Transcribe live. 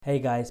Hey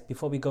guys,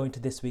 before we go into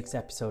this week's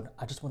episode,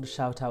 I just want to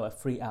shout out a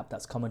free app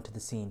that's come onto the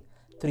scene,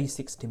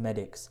 360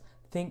 Medics.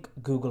 Think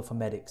Google for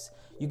medics.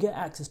 You get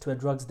access to a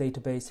drugs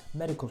database,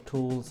 medical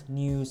tools,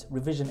 news,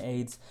 revision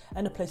aids,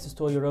 and a place to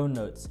store your own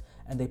notes,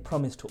 and they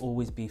promise to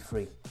always be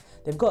free.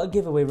 They've got a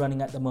giveaway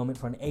running at the moment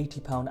for an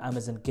 £80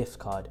 Amazon gift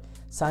card.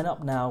 Sign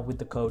up now with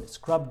the code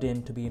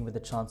SCRUBBEDIN to be in with a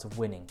chance of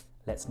winning.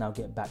 Let's now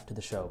get back to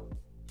the show.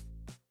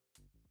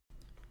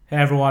 Hey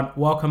everyone,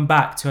 welcome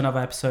back to another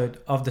episode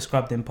of the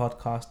Scrubbed In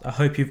podcast. I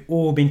hope you've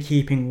all been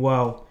keeping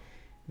well.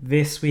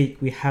 This week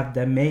we have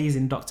the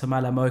amazing Dr.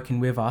 Mala Mokin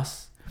with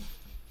us.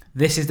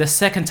 This is the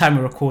second time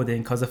we're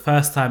recording because the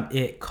first time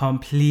it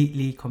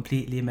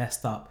completely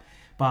messed up.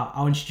 But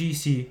I'll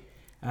introduce you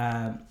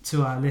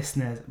to our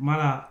listeners.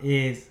 Mala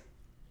is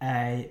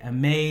an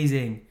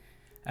amazing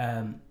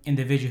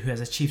individual who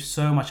has achieved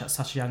so much at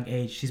such a young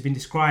age. She's been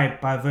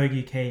described by Vogue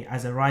UK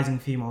as a rising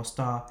female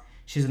star.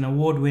 She's an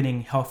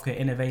award-winning healthcare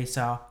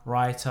innovator,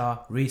 writer,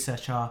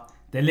 researcher.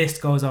 The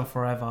list goes on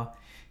forever.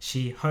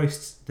 She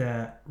hosts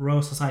the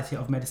Royal Society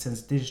of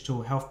Medicine's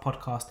digital health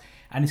podcast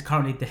and is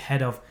currently the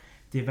head of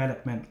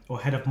development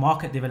or head of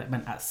market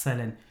development at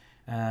Cellen,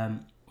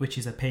 which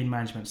is a pain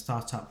management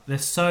startup.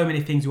 There's so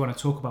many things we want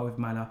to talk about with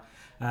Mala,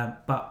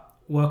 but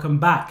welcome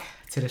back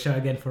to the show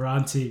again for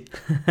round two.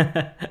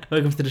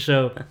 Welcome to the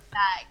show.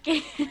 Back.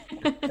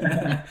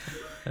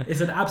 It's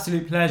an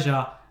absolute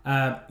pleasure.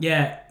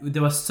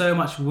 There was so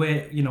much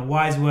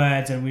wise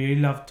words, and we really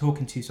love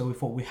talking to you, so we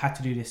thought we had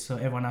to do this so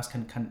everyone else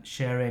can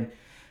share in.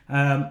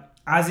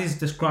 As is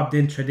the Scrubbed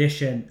In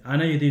tradition, I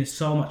know you're doing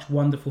so much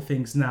wonderful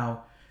things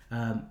now.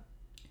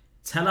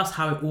 Tell us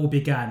how it all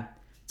began.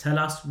 Tell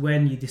us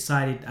when you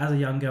decided as a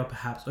young girl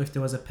perhaps, or if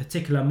there was a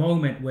particular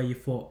moment where you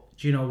thought,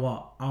 do you know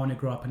what, I want to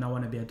grow up and I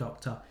want to be a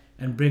doctor,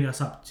 and bring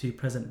us up to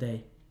present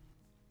day.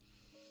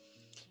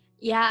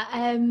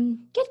 Yeah,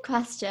 good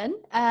question.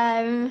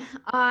 I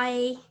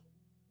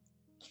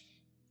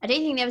don't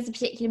think there was a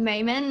particular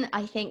moment.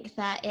 I think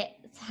that it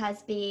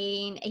has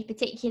been a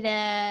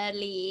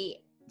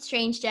particularly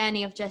strange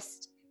journey of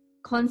just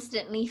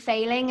constantly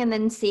failing and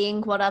then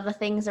seeing what other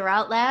things are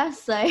out there.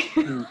 So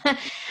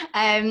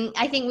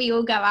I think we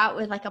all go out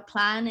with like a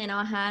plan in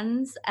our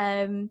hands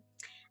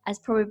as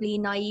probably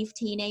naive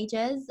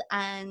teenagers,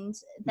 and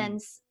then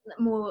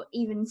more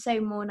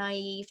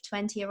naive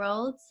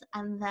 20-year-olds,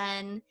 and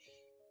then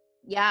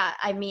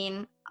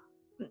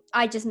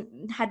I just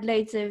had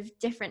loads of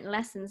different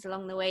lessons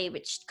along the way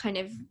which kind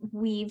of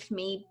weaved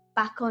me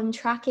back on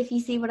track, if you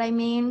see what I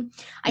mean.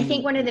 I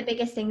think one of the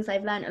biggest things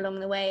I've learned along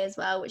the way as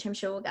well, which I'm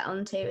sure we'll get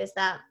onto, is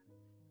that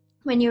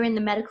when you're in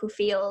the medical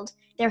field,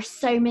 there are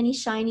so many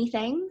shiny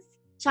things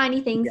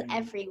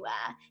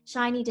everywhere,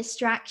 shiny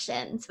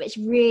distractions which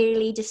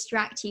really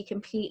distract you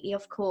completely,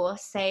 of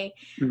course. So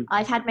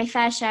I've had my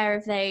fair share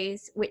of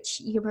those, which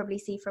you can probably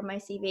see from my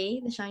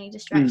CV, the shiny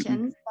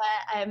distractions,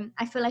 but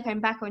I feel like I'm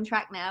back on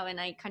track now and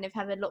I kind of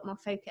have a lot more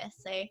focus.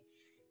 So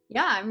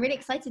yeah, I'm really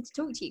excited to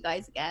talk to you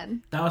guys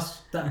again.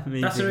 That's a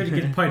really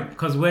good point,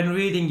 because when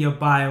reading your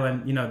bio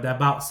and the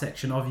about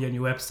section of you on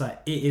your website,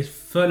 it is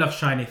full of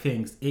shiny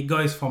things. It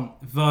goes from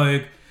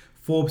Vogue,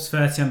 Forbes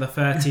 30 under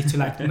 30 to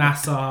like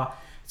NASA,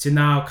 to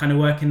now kind of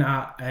working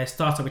at a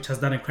startup which has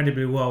done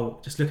incredibly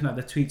well. Just looking at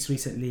the tweets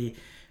recently,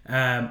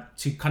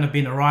 to kind of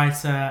being a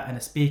writer and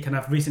a speaker. And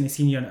I've recently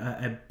seen you on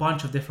a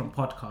bunch of different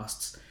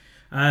podcasts.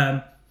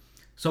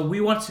 So we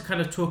want to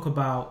kind of talk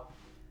about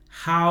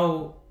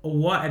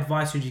what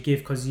advice would you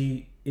give? Because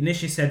you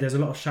initially said there's a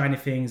lot of shiny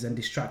things and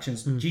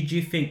distractions. Did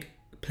you think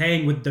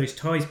playing with those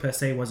toys per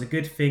se was a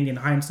good thing in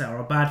hindsight or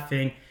a bad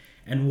thing?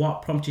 And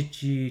what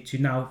prompted you to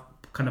now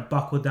kind of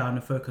buckle down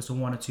and focus on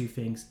one or two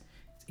things?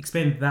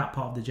 Explain that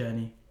part of the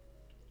journey.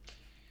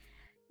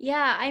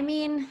 Yeah, I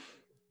mean,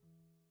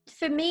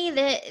 for me,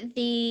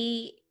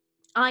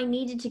 I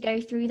needed to go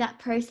through that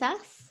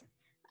process.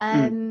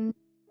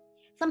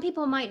 Some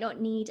people might not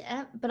need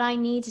it, but I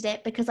needed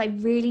it because I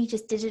really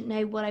just didn't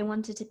know what I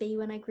wanted to be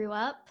when I grew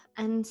up.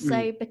 And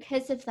so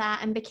because of that,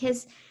 and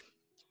because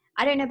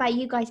I don't know about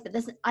you guys, but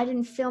I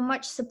didn't feel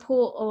much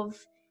support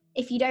of,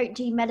 if you don't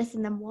do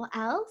medicine, then what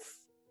else?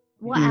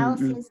 What else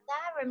is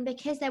there? And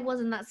because there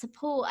wasn't that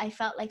support, I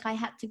felt like I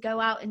had to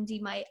go out and do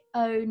my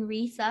own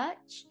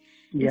research.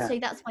 Yeah. And so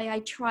that's why I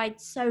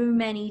tried so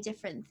many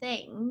different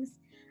things.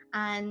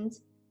 And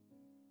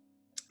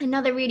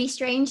another really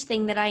strange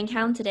thing that I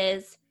encountered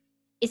is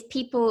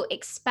people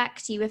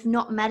expect you, if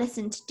not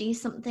medicine, to do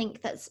something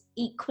that's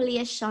equally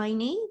as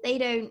shiny. They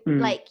don't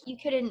like, you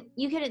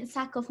couldn't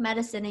sack off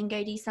medicine and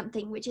go do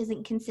something which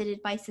isn't considered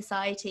by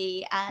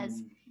society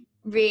as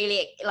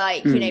really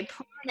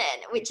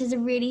prominent, which is a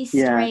really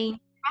strange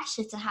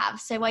pressure to have.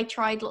 So I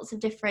tried lots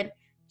of different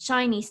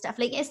shiny stuff.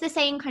 Like, it's the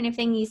same kind of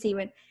thing you see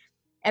when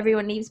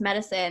everyone leaves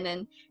medicine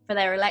and for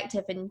their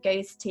elective and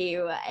goes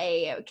to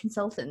a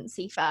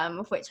consultancy firm,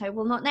 of which I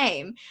will not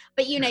name,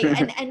 but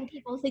and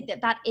people think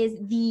that is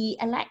the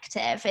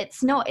elective.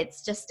 It's not.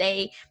 It's just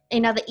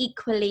another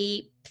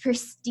equally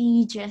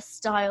prestigious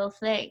style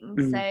thing.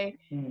 So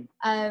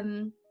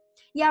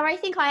Yeah, I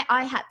think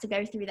I had to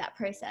go through that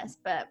process,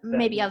 but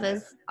maybe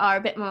others are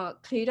a bit more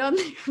clued on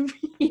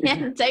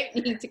and don't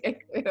need to go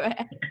through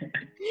it.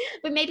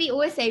 But maybe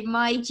also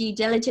my due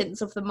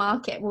diligence of the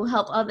market will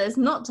help others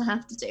not to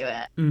have to do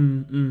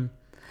it.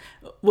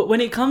 When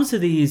it comes to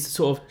these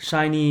sort of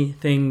shiny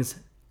things,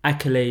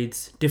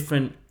 accolades,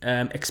 different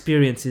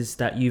experiences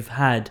that you've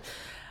had,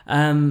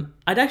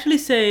 I'd actually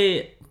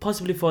say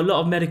possibly for a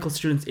lot of medical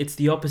students it's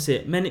the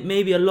opposite.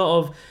 Maybe a lot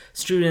of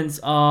students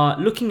are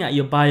looking at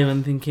your bio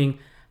and thinking,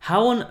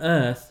 how on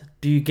earth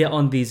do you get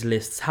on these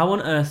lists? How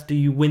on earth do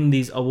you win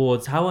these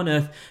awards? How on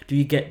earth do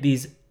you get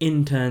these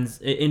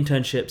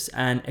internships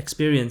and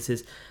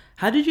experiences?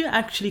 How did you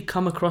actually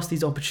come across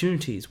these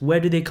opportunities? Where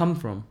do they come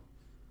from?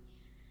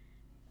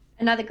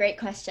 Another great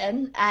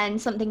question,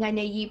 and something I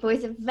know you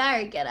boys are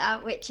very good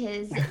at, which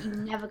is you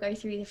never go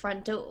through the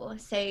front door.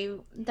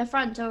 So the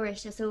front door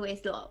is just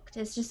always locked.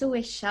 It's just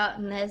always shut,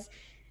 and it's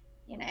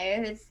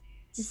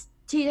just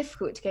too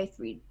difficult to go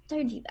through.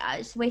 Don't do that.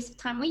 It's a waste of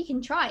time. Well, you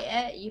can try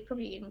it. You're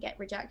probably going to get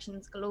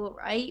rejections galore,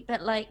 right?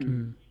 But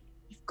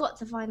you've got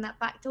to find that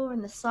back door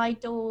and the side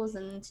doors,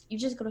 and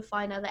you've just got to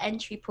find other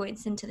entry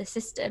points into the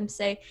system.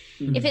 So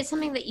if it's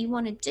something that you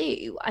want to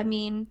do, I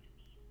mean...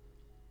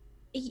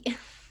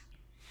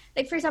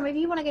 Like, for example, if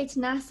you want to go to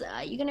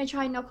NASA, you're going to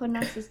try and knock on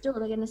NASA's door.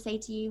 They're going to say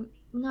to you,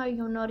 no,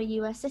 you're not a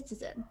US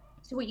citizen.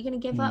 So what, you're going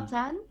to give up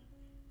then?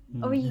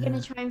 Or are you going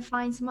to try and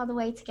find some other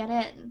way to get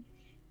in?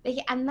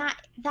 And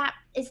that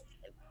is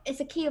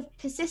a key of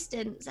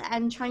persistence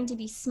and trying to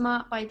be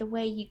smart by the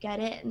way you get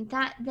in.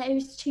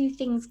 Those two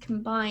things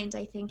combined,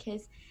 I think,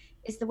 is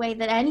the way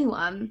that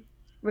anyone,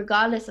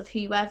 regardless of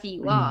whoever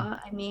you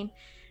are, I mean...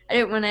 I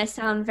don't want to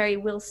sound very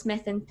Will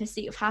Smith in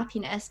Pursuit of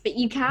Happiness, but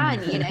you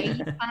can,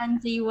 you can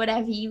do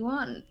whatever you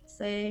want.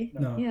 So,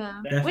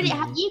 yeah.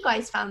 Have you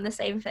guys found the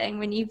same thing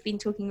when you've been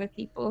talking with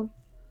people?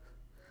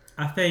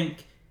 I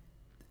think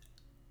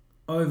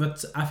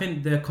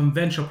the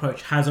conventional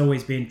approach has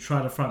always been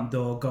try the front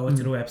door, go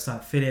into the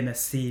website, fill in a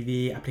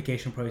CV,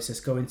 application process,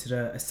 go into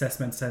the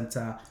assessment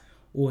center,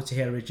 or to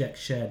hear a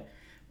rejection.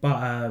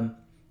 But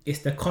it's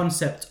the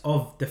concept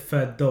of the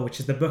third door,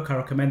 which is the book I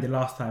recommended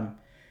last time.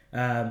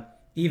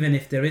 Even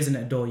if there isn't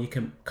a door, you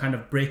can kind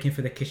of break in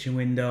through the kitchen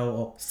window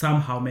or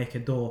somehow make a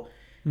door.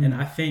 And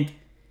I think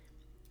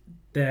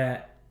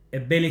the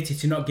ability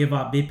to not give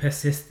up, be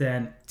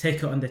persistent, take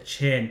it on the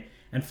chin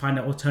and find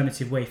an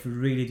alternative way if you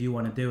really do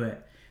want to do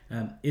it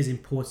is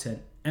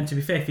important. And to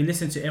be fair, if you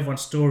listen to everyone's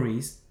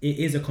stories, it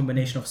is a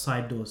combination of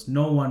side doors.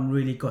 No one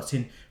really got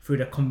in through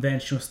the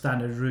conventional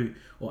standard route,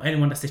 or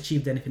anyone that's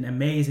achieved anything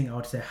amazing, I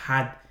would say,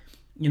 had,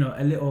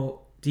 a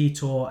little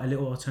detour, a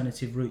little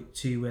alternative route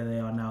to where they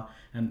are now.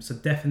 So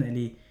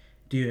definitely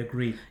do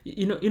agree.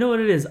 You know what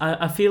it is?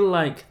 I feel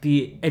like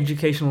the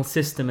educational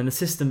system and the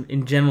system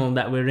in general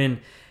that we're in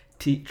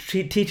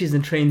teaches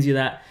and trains you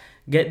that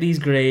get these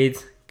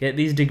grades, get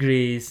these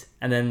degrees,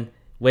 and then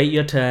wait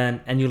your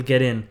turn and you'll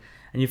get in.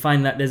 And you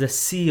find that there's a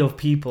sea of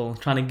people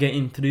trying to get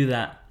in through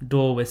that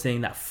door, we're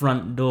saying that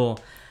front door.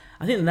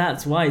 I think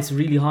that's why it's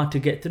really hard to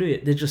get through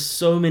it. There's just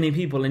so many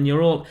people, and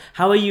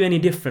how are you any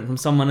different from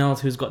someone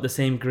else who's got the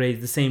same grades,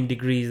 the same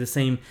degrees, the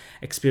same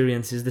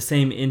experiences, the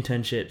same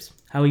internships?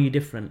 How are you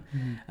different?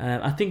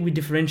 I think we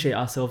differentiate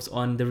ourselves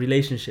on the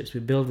relationships we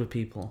build with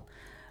people,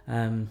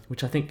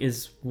 which I think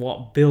is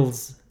what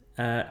builds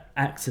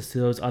access to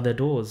those other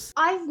doors.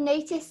 I've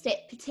noticed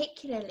it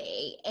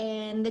particularly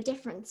in the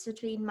difference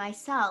between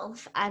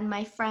myself and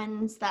my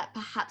friends that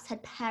perhaps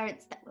had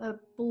parents that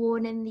were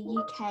born in the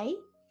UK.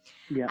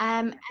 Yeah.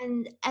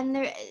 And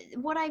there,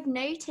 what I've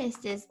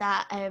noticed is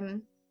that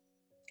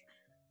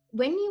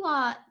when you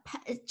are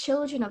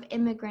children of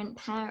immigrant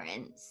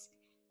parents,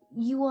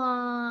 you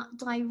are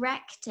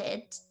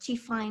directed to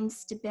find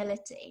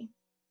stability.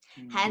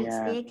 Hence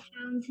the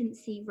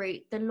accountancy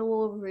route, the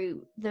law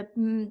route,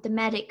 the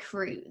medic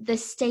route, the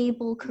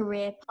stable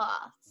career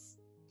paths.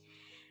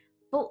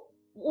 But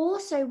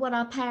also what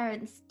our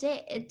parents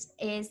did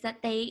is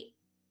that they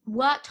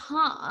worked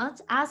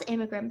hard as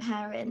immigrant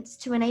parents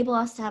to enable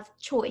us to have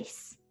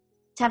choice.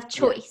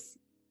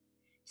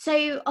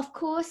 So of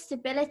course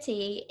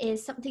stability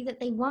is something that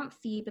they want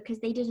for you because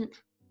they didn't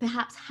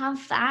perhaps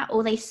have that,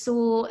 or they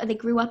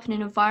grew up in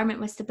an environment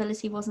where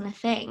stability wasn't a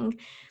thing.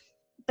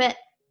 But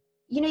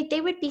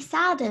they would be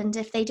saddened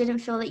if they didn't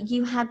feel that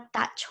you had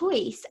that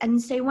choice.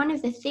 And so one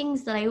of the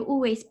things that I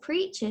always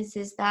preach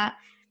is that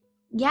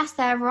yes,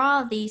 there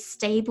are these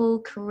stable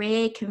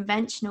career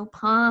conventional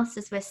paths,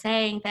 as we're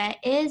saying. There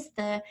is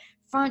the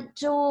front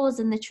doors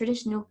and the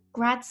traditional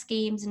grad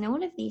schemes and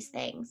all of these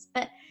things.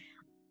 But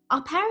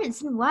our parents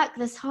didn't work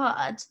this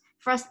hard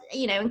for us,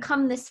 and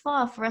come this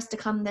far for us to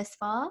come this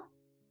far.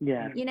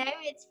 Yeah.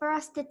 It's for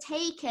us to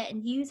take it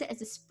and use it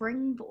as a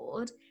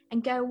springboard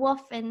and go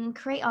off and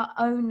create our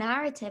own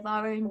narrative,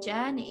 our own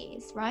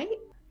journeys, right?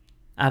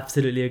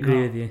 Absolutely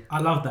agree with you. I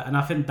love that. And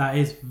I think that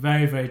is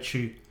very, very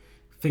true.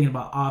 Thinking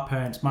about our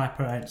parents, my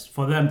parents,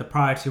 for them, the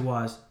priority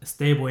was a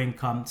stable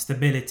income,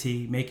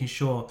 stability, making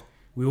sure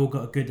we all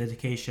got a good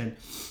education.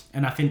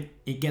 And I think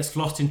it gets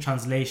lost in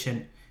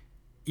translation,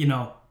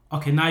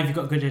 okay, now you've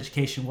got good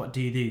education, what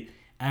do you do?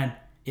 And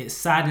it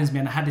saddens me,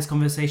 and I had this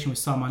conversation with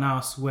someone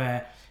else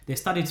where they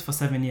studied for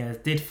 7 years,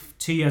 did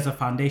 2 years of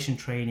foundation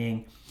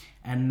training,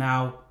 and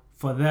now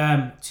for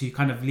them to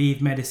kind of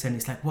leave medicine,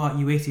 it's like, what,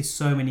 you wasted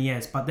so many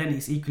years. But then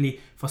it's equally,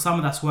 for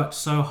someone that's worked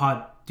so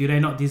hard, do they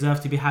not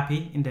deserve to be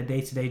happy in their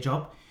day-to-day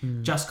job?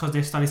 Just because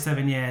they've studied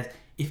 7 years?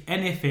 If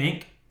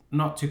anything,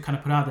 not to kind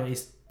of put out there,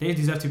 is they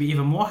deserve to be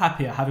even more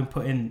happier having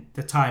put in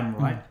the time,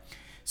 right?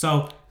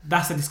 So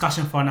that's a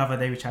discussion for another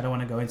day, which I don't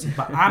want to go into.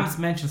 But Ams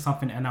mentioned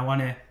something, and I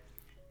want to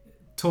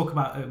talk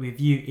about it with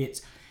you.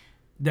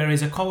 There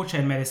is a culture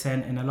in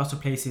medicine in a lot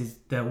of places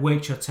that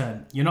wait your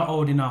turn. You're not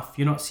old enough,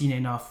 you're not senior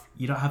enough,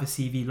 you don't have a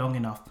CV long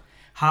enough.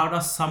 How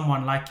does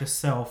someone like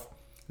yourself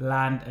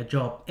land a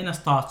job in a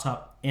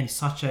startup in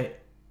such a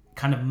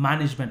kind of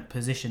management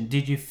position?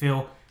 Did you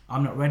feel,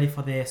 I'm not ready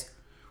for this?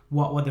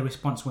 What were the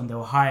response when they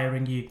were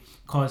hiring you?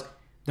 Because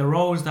the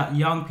roles that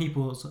young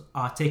people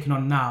are taking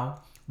on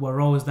now were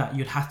roles that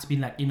you'd have to be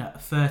like,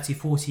 30,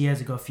 40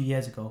 years ago, a few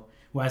years ago.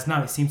 Whereas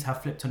now it seems to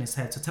have flipped on its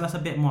head. So tell us a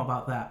bit more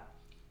about that.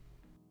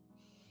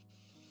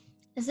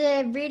 It's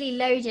a really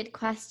loaded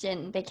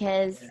question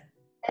because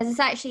there's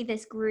actually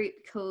this group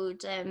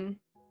called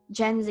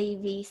Gen Z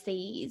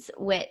VCs,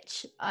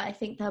 which I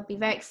think they'll be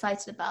very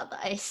excited about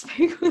that I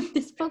spoke on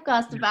this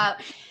podcast about.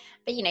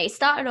 But, it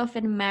started off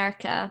in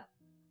America.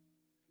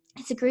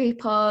 It's a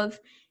group of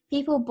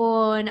people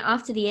born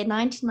after the year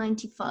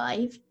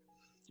 1995,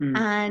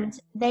 and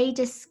they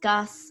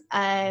discuss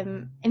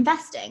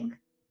investing,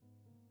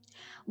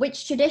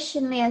 which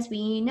traditionally, as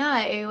we know,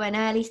 an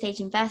early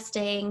stage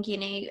investing,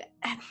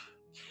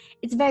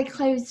 it's very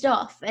closed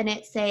off, and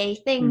it's a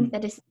thing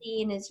that is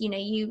seen as,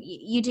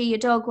 you do your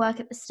dog work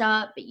at the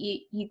start, but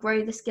you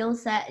grow the skill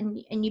set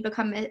and you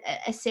become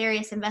a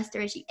serious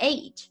investor as you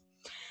age.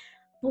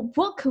 But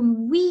what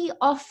can we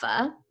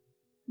offer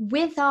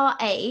with our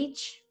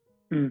age,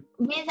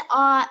 with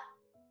our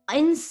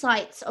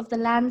insights of the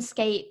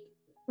landscape,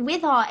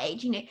 with our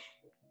age,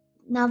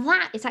 now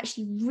that is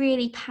actually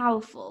really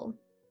powerful.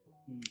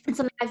 And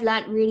something I've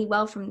learned really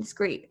well from this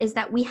group is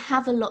that we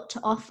have a lot to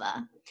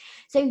offer.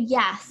 So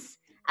yes,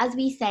 as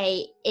we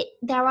say,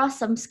 there are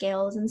some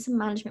skills and some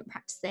management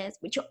practices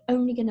which you're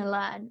only going to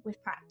learn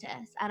with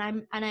practice. And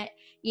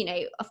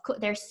of course,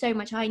 there's so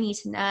much I need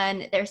to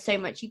learn. There's so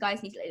much you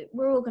guys need to learn.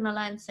 We're all going to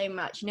learn so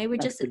much. We're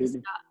just at the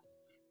start.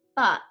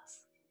 But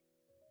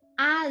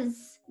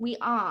as we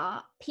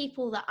are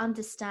people that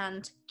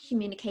understand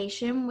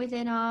communication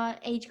within our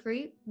age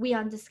group, we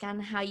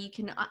understand how you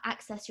can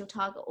access your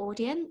target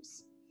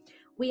audience.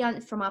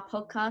 From our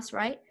podcast,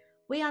 right?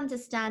 We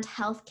understand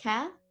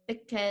healthcare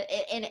because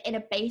in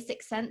a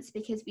basic sense,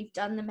 because we've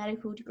done the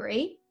medical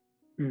degree.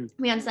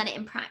 We understand it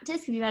in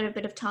practice because we've had a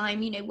bit of time,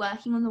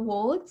 working on the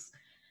wards.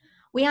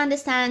 We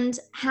understand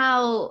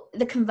how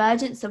the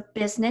convergence of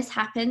business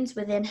happens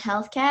within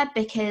healthcare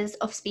because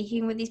of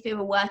speaking with these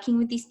people, working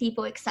with these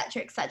people,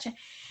 etc., etc.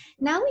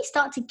 Now we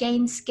start to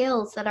gain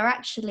skills that are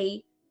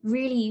actually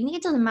really unique.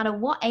 It doesn't matter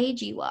what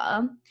age you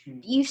are,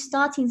 you're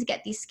starting to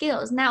get these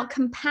skills. Now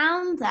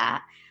compound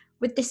that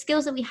with the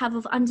skills that we have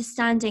of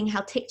understanding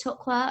how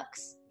TikTok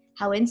works,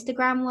 how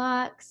Instagram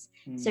works,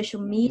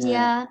 social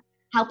media,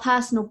 how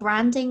personal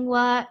branding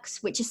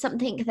works, which is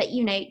something that,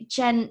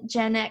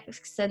 Gen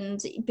X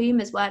and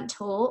boomers weren't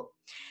taught,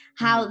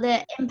 how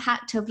the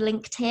impact of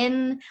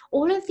LinkedIn,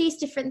 all of these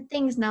different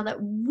things now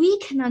that we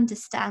can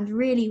understand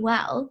really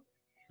well.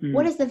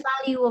 What is the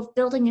value of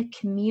building a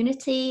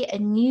community, a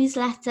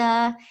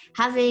newsletter,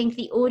 having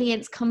the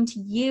audience come to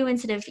you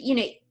instead of,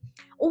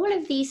 all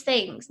of these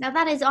things. Now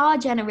that is our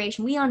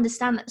generation. We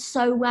understand that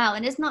so well.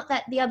 And it's not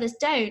that the others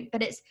don't,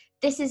 but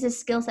this is a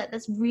skill set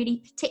that's really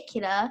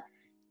particular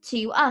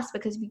to us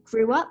because we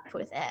grew up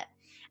with it.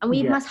 And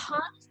we must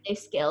harness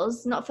those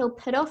skills, not feel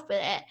put off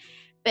with it.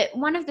 But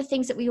one of the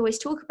things that we always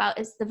talk about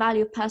is the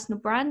value of personal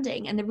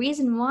branding. And the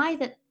reason why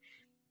that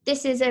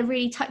this is a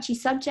really touchy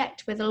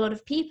subject with a lot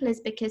of people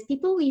is because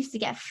people used to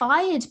get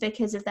fired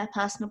because of their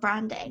personal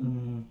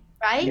branding,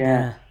 right?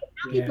 Yeah.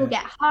 Now people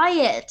get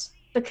hired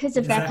because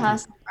of their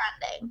personal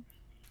branding.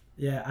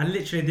 Yeah, I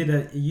literally did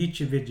a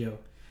YouTube video.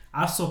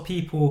 I saw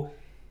people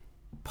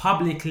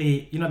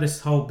publicly,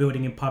 this whole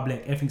building in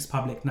public, everything's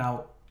public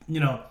now,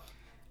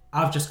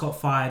 I've just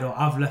got fired or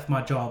I've left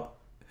my job,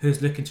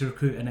 who's looking to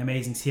recruit an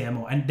amazing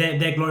CMO, and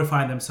they're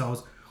glorifying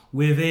themselves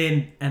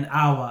within an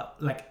hour,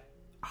 like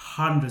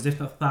hundreds if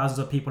not thousands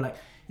of people like,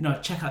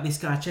 check out this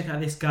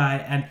guy,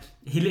 and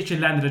he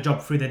literally landed a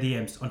job through the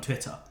DMs on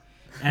Twitter.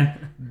 And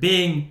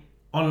being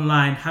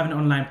online, having an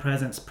online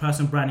presence,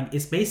 personal branding,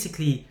 is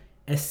basically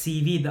a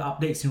CV that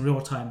updates in real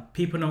time.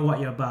 People know what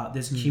you're about.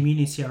 There's a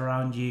community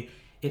around you.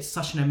 It's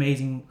such an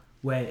amazing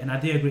way, and I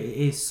do agree it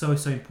is so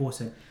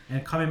important.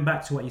 And coming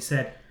back to what you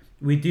said,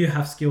 we do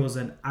have skills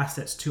and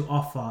assets to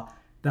offer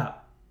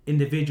that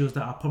individuals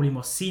that are probably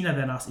more senior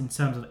than us in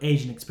terms of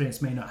age and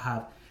experience may not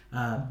have.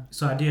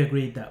 So I do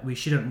agree that we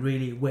shouldn't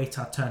really wait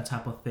our turn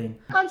type of thing.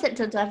 Concept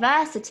of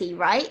diversity,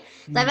 right?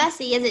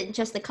 Diversity isn't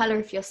just the color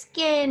of your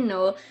skin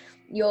or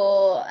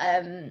your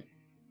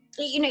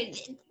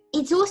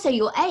it's also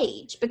your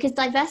age, because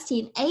diversity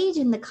in age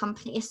in the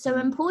company is so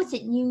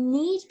important. You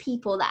need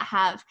people that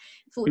have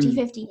 40,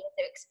 50 years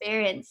of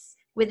experience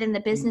within the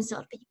business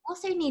world, but you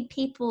also need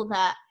people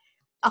that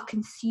are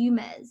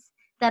consumers,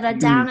 that are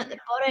down at the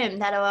bottom,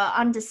 that are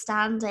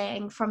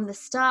understanding from the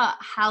start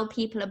how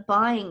people are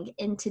buying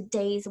in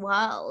today's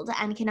world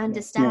and can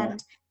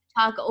understand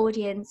target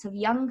audience of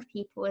young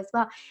people as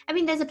well. I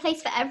mean, there's a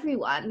place for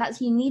everyone.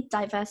 You need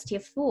diversity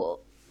of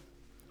thought.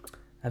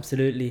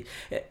 Absolutely.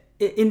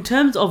 In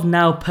terms of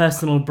now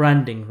personal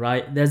branding,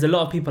 right? There's a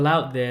lot of people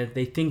out there,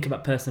 they think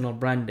about personal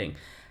branding.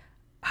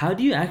 How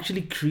do you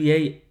actually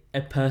create a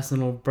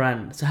personal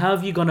brand? So how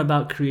have you gone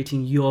about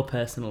creating your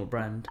personal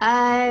brand?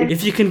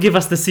 If you can give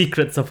us the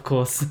secrets, of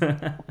course.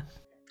 But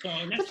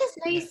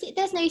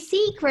there's no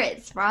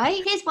secrets,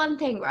 right? Here's one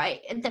thing,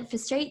 right, that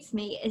frustrates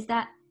me is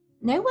that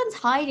no one's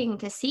hiding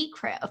the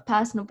secret of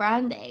personal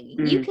branding.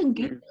 You can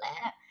Google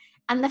it,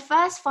 and the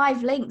first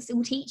 5 links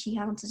will teach you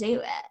how to do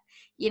it.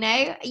 You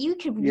know, you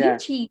can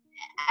YouTube it,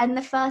 and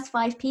the first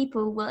 5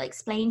 people will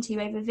explain to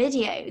you over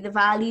video the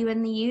value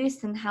and the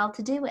use and how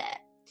to do it.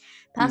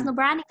 Personal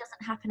branding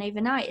doesn't happen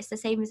overnight. It's the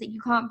same as that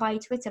you can't buy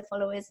Twitter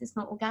followers. It's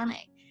not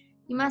organic.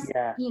 You must,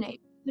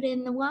 put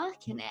in the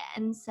work in it.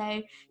 And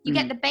so you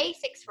get the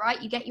basics right.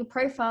 You get your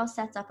profile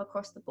set up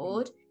across the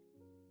board.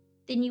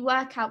 Then you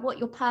work out what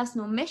your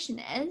personal mission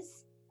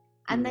is.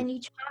 And then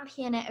you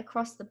champion it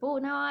across the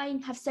board. Now, I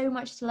have so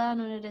much to learn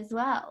on it as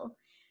well.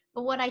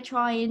 But what I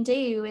try and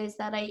do is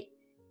that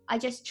I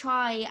just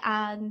try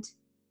and,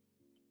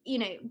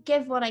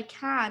 give what I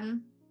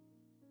can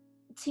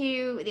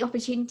to the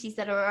opportunities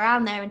that are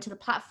around there and to the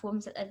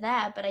platforms that are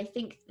there. But I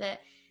think that,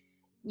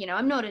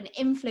 I'm not an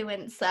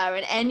influencer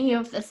in any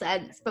of the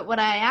sense, but what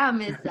I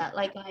am is that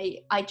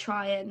I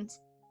try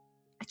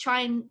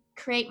and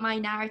create my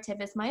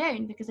narrative as my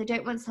own, because I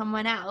don't want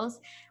someone else.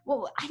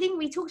 Well, I think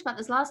we talked about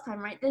this last time,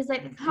 right? There's the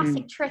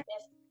classic trick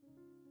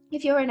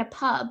if you're in a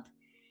pub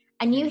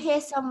and you hear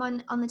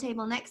someone on the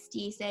table next to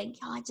you saying,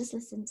 I just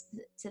listened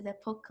to the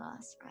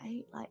podcast,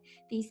 right? Like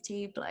these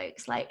 2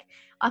 blokes, like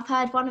I've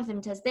heard one of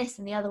them does this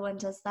and the other one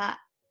does that.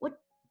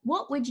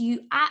 What would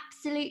you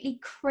absolutely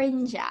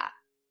cringe at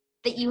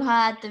that you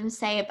heard them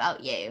say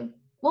about you?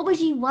 What would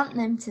you want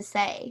them to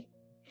say?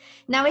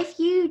 Now, if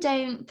you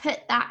don't put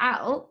that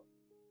out,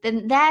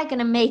 then they're going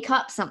to make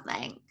up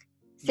something.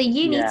 So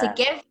you need to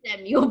give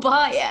them your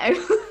bio.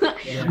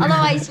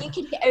 Otherwise, you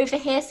could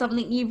overhear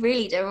something you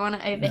really don't want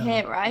to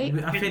overhear, right?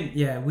 I think,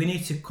 we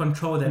need to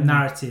control the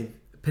narrative,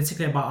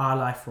 particularly about our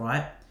life,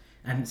 right?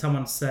 And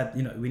someone said,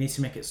 we need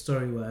to make it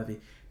story-worthy.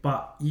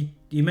 But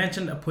you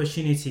mentioned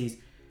opportunities.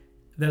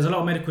 There's a lot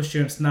of medical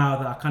students now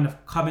that are kind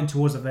of coming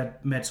towards a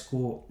med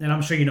school. And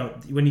I'm sure,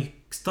 when you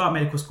start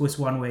medical school, it's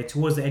one way.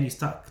 Towards the end, you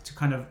start to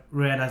kind of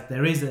realize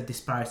there is a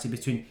disparity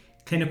between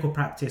clinical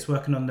practice,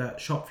 working on the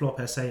shop floor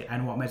per se,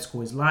 and what med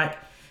school is like.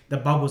 The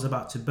bubble's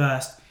about to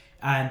burst,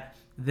 and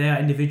there are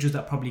individuals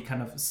that probably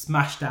kind of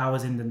smashed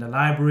hours in the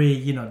library,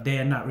 day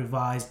and night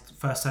revised,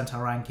 first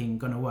center ranking,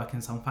 gonna work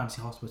in some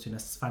fancy hospital in a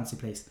fancy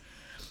place,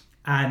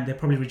 and they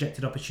probably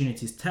rejected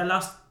opportunities. Tell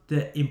us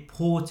the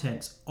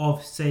importance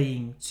of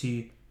saying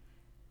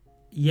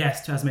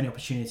yes to as many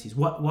opportunities.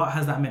 What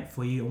has that meant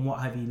for you, and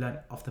what have you learned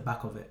off the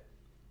back of it?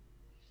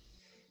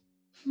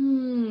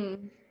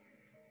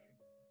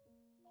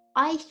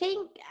 I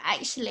think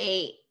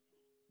actually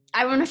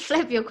I want to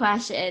flip your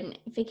question,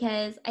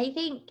 because I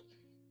think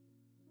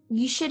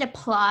you should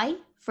apply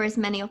for as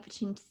many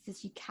opportunities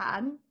as you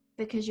can,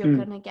 because you're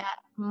going to get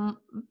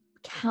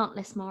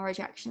countless more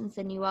rejections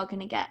than you are going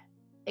to get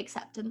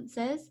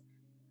acceptances.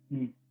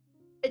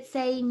 But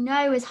saying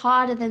no is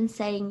harder than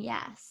saying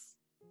yes.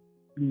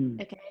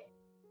 Okay.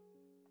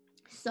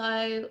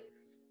 So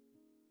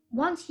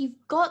once you've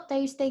got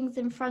those things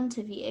in front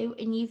of you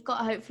and you've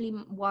got hopefully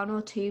 1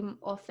 or 2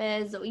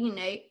 offers, or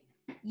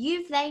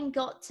you've then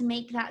got to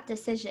make that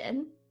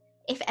decision.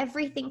 If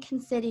everything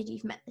considered,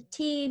 you've met the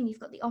team, you've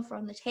got the offer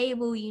on the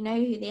table, you know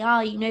who they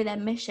are, you know their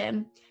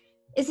mission,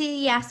 is it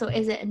a yes or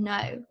is it a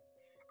no?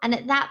 And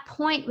at that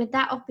point, with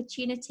that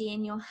opportunity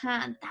in your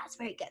hand, that's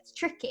where it gets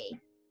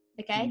tricky.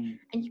 Okay.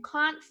 And you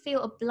can't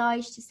feel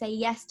obliged to say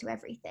yes to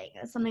everything.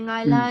 That's something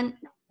I learned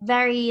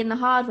very in the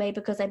hard way,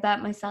 because I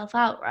burnt myself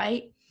out,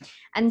 right?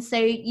 And so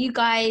you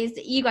guys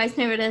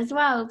know it as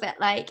well, but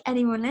like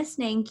anyone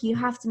listening, you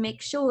have to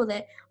make sure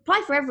that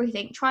apply for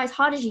everything, try as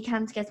hard as you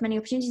can to get as many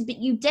opportunities, but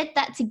you did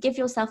that to give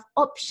yourself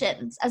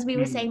options, as we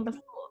were saying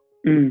before.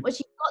 Once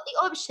you've got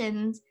the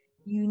options,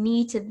 you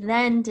need to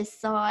then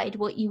decide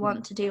what you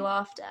want to do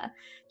after.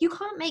 You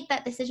can't make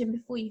that decision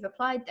before you've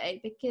applied, though,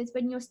 because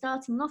when you're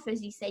starting off,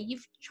 as you say,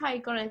 you've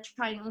got to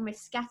try and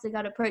almost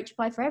scattergun approach,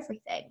 apply for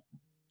everything.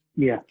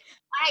 I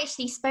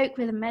actually spoke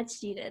with a med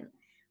student.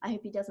 I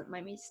hope he doesn't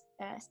mind me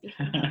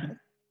speaking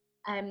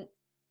about this.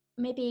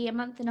 Maybe a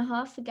month and a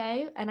half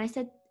ago, and I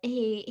said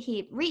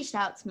he reached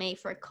out to me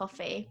for a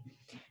coffee.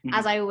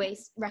 As I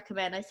always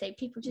recommend, I say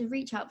people just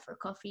reach out for a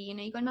coffee.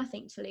 You got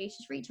nothing to lose,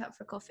 just reach out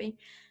for a coffee.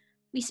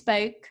 We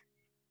spoke,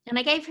 and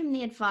I gave him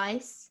the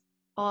advice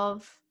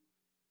of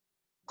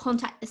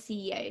contact the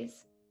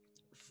CEOs.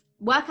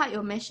 work out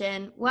your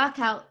mission, work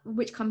out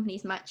which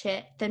companies match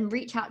it, then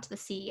reach out to the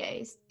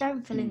CEOs.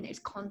 Don't fill in those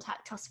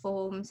contact us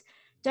forms.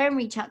 Don't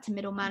reach out to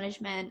middle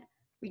management.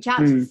 Reach out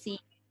to the CEOs,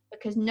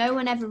 because no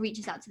one ever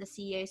reaches out to the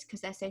CEOs because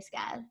they're so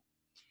scared.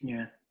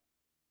 Yeah.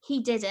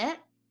 He did it.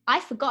 I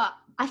forgot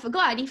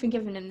I'd even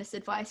given him this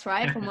advice,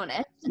 right? If I'm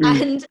honest.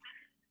 And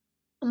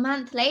a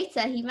month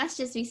later, he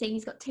messages me saying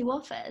he's got 2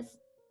 offers.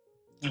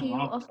 Two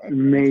offers.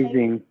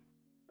 Amazing.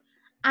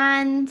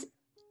 And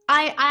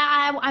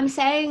I'm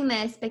saying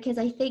this because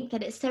I think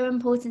that it's so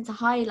important to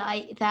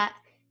highlight that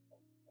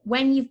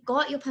when you've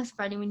got your personal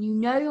branding, when you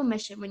know your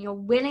mission, when you're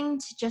willing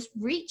to just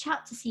reach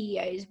out to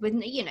CEOs with,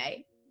 you know,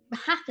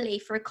 happily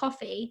for a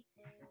coffee,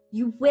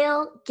 you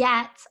will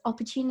get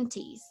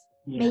opportunities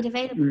made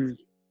available to you,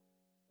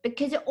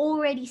 because it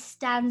already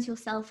stands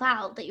yourself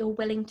out that you're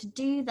willing to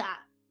do that.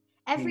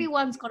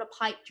 Everyone's got a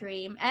pipe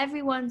dream.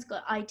 Everyone's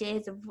got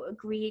ideas of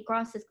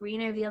grass is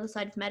green over the other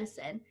side of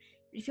medicine.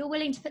 But if you're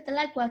willing to put the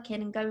legwork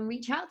in and go and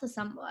reach out to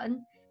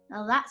someone,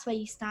 now that's where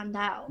you stand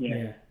out.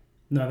 Yeah.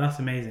 No, that's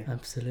amazing.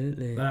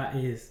 Absolutely. That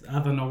is, I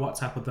don't know what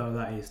type of door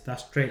that is.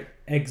 That's straight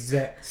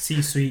exec,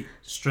 C-suite,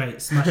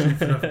 straight, smashing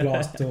through a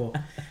glass door.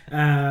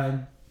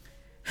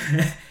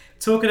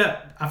 Talking of,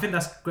 I think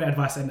that's great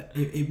advice, and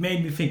it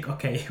made me think,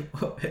 okay,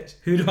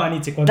 who do I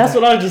need to contact? That's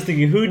what I was just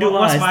thinking.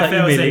 What's my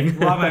fail-safe?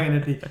 What am I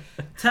going to do?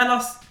 Tell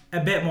us a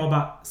bit more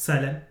about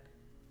selling.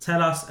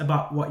 Tell us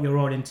about what your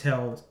role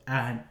entails,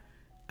 and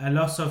a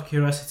lot of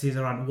curiosities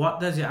around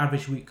what does your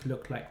average week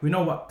look like. We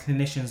know what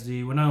clinicians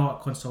do, we know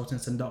what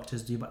consultants and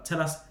doctors do, but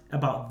tell us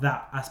about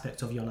that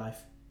aspect of your life.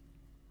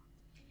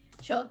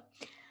 Sure.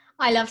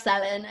 I love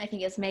selling. I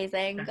think it's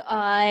amazing.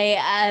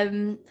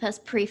 I let's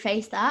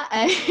preface that.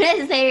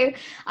 So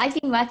I've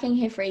been working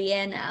here for a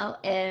year now.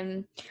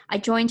 I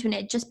joined when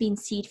it had just been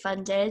seed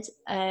funded.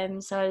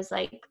 So I was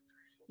like,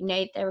 you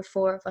know, there were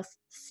 4 of us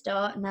to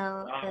start.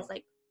 Now there's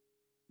like,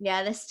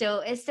 yeah, it's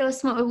still a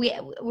small.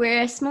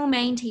 We're a small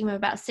main team of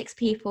about 6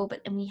 people,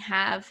 but then we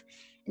have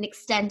an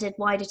extended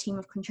wider team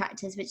of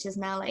contractors, which is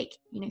now like,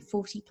 you know,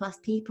 40 plus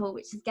people,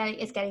 which is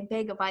getting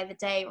bigger by the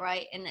day,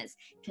 right? And it's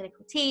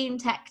clinical team,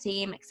 tech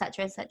team,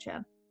 etc.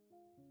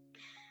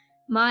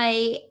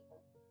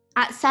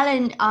 At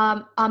Selin,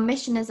 our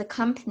mission as a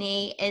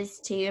company is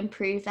to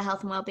improve the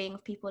health and well-being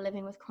of people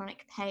living with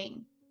chronic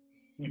pain.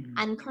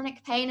 And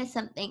chronic pain is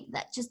something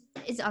that just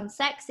is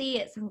unsexy,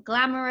 it's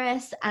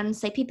unglamorous, and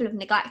so people have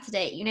neglected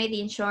it. You know,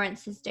 the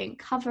insurances don't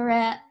cover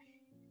it.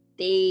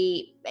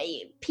 The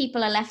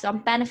people are left on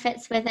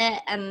benefits with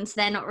it, and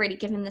they're not really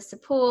given the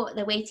support.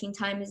 The waiting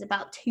time is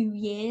about 2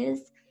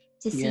 years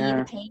to see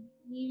the pain.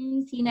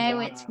 You know,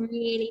 it's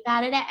really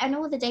bad at it. And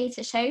all the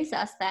data shows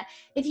us that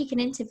if you can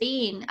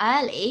intervene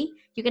early,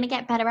 you're going to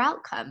get better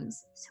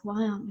outcomes. So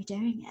why aren't we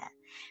doing it?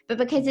 But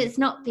because it's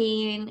not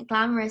been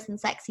glamorous and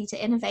sexy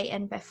to innovate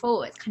in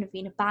before, it's kind of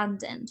been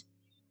abandoned.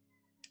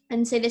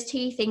 And so there's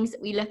 2 things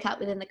that we look at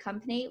within the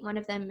company. One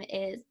of them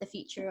is the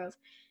future of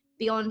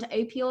beyond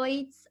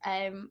opioids,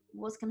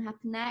 what's going to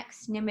happen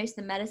next. You know, most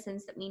of the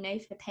medicines that we know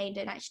for pain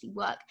don't actually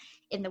work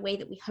in the way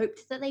that we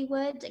hoped that they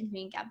would,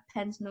 including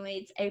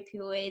gabapentinoids,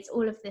 opioids,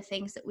 all of the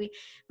things that we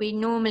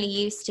normally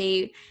use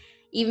to,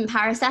 even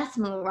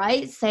paracetamol,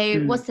 right?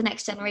 So what's the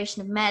next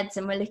generation of meds?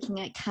 And we're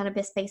looking at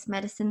cannabis-based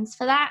medicines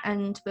for that,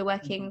 and we're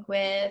working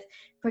with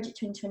Project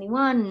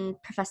 2021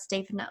 and Professor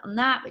David Nutt on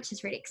that, which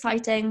is really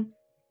exciting.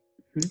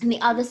 And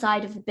the other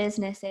side of the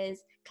business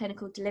is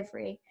clinical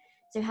delivery.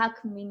 So how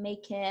can we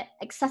make it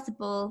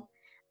accessible,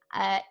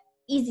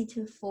 easy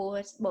to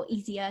afford, well,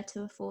 easier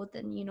to afford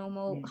than your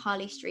normal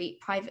Harley Street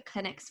private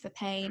clinics for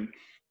pain?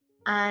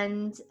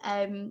 And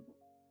the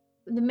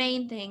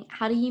main thing,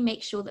 how do you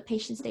make sure that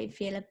patients don't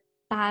feel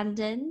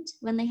abandoned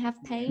when they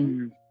have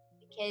pain?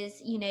 Because,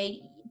 you know,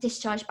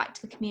 discharge back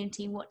to the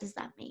community, what does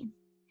that mean?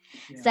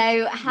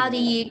 So how do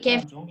you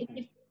give...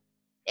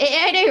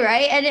 I know,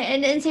 right?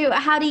 And so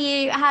how do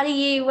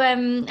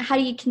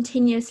you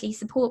continuously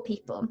support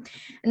people?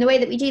 And the way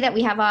that we do that,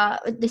 we have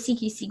the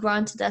CQC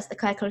granted us, the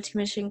Care Quality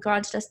Commission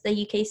granted us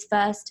the UK's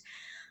first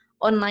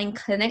online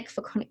clinic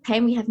for chronic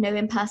pain. We have no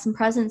in-person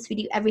presence. We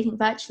do everything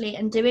virtually.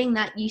 And doing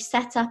that, you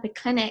set up a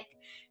clinic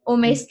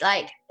almost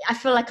like, I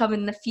feel like I'm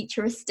in the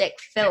futuristic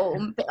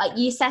film, but like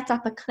you set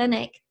up a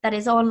clinic that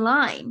is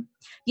online.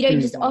 You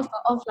don't just offer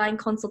offline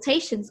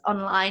consultations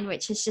online,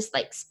 which is just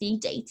like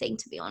speed dating,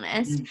 to be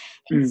honest.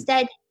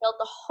 Instead, you build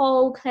the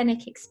whole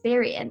clinic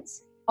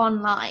experience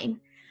online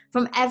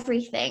from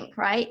everything,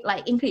 right?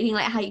 Like including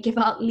like how you give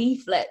out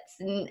leaflets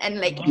and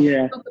like talk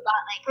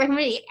about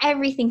like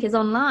everything is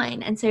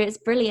online. And so it's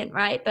brilliant,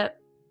 right? But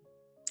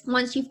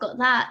once you've got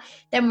that,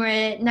 then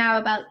we're now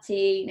about to,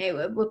 you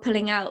know, we're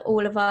pulling out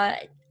all of our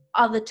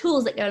other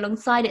tools that go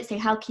alongside it. So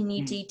how can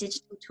you do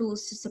digital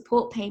tools to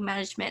support pain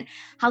management?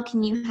 How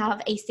can you have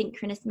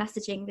asynchronous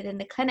messaging within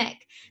the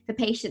clinic for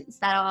patients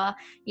that are,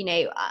 you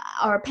know,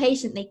 are a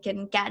patient, they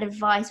can get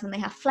advice when they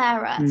have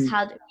flare-ups.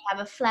 How do we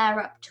have a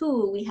flare-up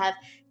tool? We have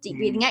deep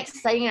breathing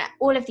exercise, you know,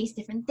 all of these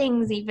different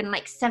things, even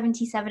like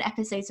 77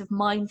 episodes of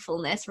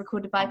mindfulness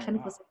recorded by a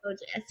clinical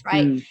psychologist,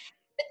 right?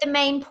 But the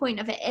main point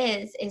of it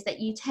is that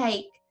you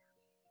take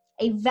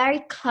a very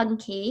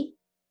clunky,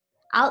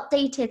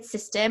 outdated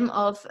system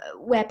of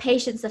where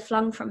patients are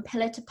flung from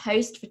pillar to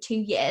post for 2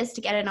 years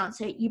to get an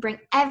answer. You bring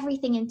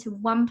everything into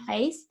one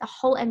place, the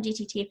whole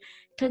MGT team,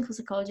 clinical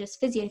psychologists,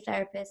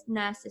 physiotherapists,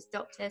 nurses,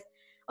 doctors,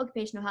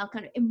 occupational health,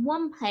 kind of in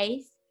one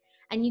place,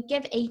 and you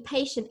give a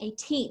patient a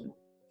team.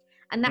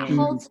 And that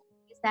whole team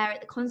is there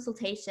at the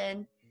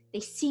consultation. They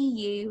see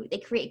you, they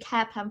create a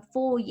care plan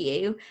for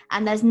you,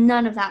 and there's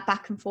none of that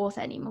back and forth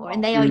anymore.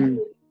 And they are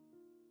you.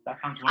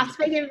 I've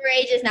spoken for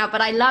ages now, but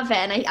I love it,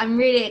 and I'm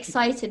really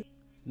excited.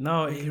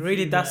 No, it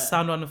really does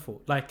sound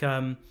wonderful. Like,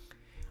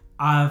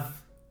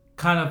 I've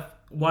kind of,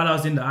 while I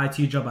was in the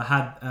IT job, I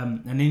had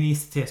an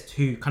anaesthetist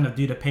who kind of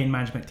do the pain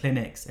management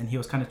clinics, and he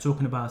was kind of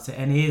talking about it.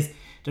 And it is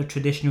the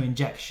traditional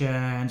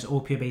injections,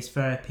 opioid-based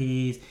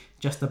therapies,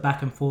 just the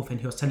back and forth. And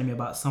he was telling me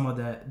about some of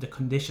the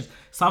conditions.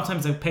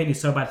 Sometimes the pain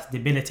is so bad, it's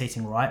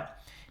debilitating, right?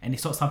 And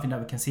it's not something that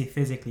we can see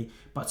physically.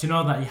 But to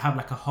know that you have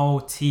like a whole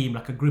team,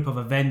 like a group of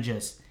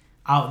Avengers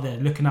out there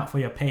looking out for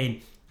your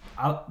pain.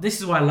 This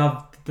is why I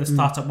love the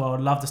startup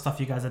world, love the stuff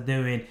you guys are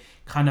doing,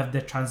 kind of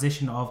the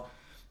transition of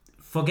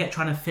forget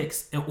trying to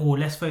fix it all,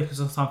 let's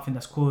focus on something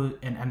that's cool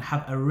and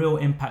have a real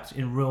impact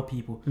in real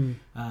people,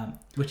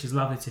 which is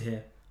lovely to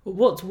hear.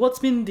 What's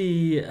been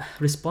the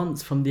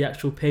response from the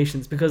actual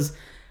patients? Because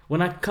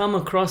when I come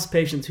across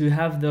patients who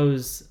have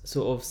those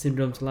sort of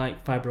syndromes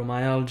like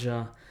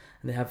fibromyalgia,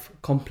 and they have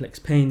complex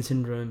pain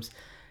syndromes,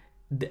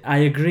 I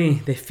agree,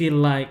 they feel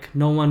like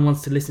no one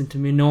wants to listen to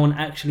me, no one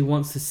actually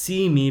wants to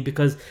see me,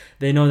 because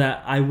they know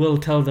that I will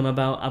tell them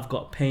about I've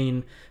got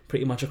pain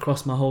pretty much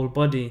across my whole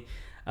body.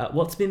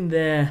 What's been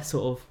their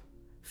sort of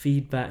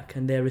feedback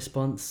and their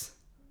response?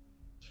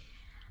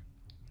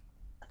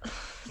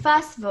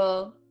 First of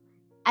all,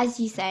 as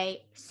you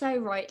say so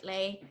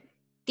rightly,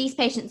 these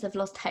patients have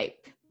lost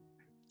hope.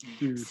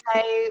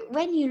 So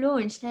when you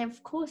launch, then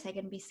of course they're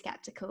going to be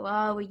skeptical.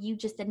 Oh, are you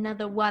just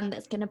another one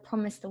that's going to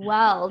promise the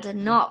world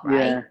and not,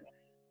 right? Yeah.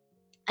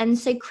 And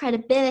so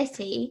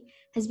credibility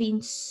has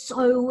been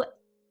so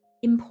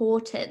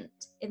important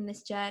in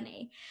this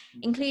journey,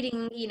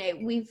 including,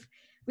 we've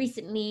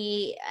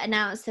recently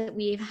announced that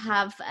we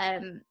have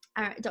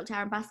Dr.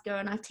 Aaron Basker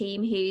on our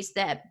team, who's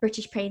the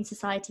British Pain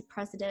Society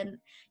president.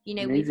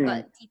 Amazing. We've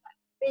got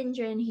Deepak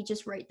Bindran, who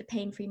just wrote the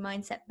Pain-Free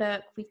Mindset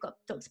book. We've got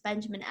Dr.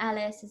 Benjamin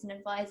Ellis as an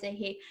advisor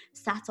who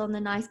sat on the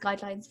NICE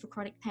guidelines for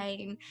chronic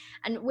pain.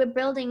 And we're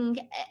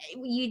building,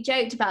 you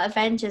joked about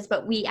Avengers,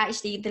 but we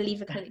actually, the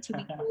Lever Clinic team,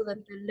 we call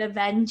them the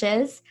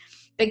Avengers,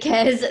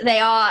 because they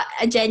are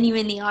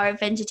genuinely our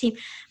Avenger team.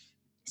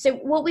 So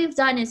what we've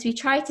done is we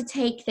tried to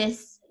take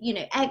this,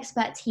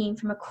 expert team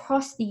from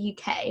across the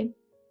UK,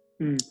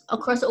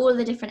 across all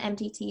the different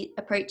MDT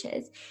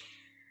approaches.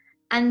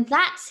 And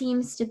that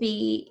seems to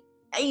be,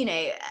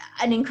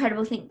 an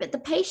incredible thing. But the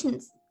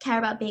patients care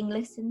about being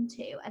listened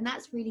to, and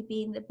that's really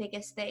been the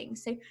biggest thing.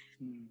 So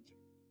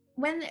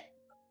when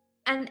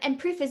and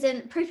proof is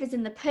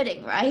in the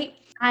pudding, right?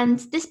 And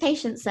this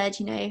patient said,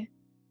 I've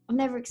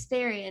never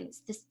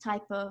experienced this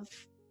type of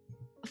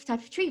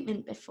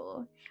treatment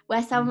before,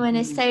 where someone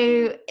is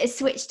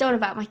switched on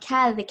about my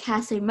care, they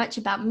care so much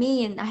about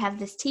me, and I have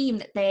this team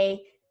that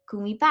they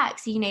call me back.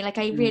 So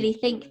I really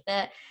think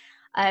that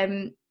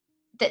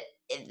that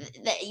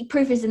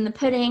proof is in the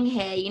pudding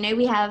here.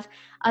 We have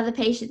other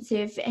patients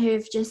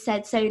who've just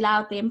said so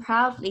loudly and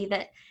proudly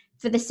that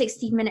for the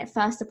 60-minute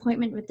first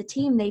appointment with the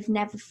team, they've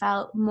never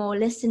felt more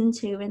listened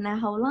to in their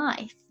whole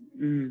life.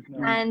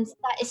 And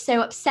that is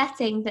so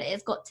upsetting that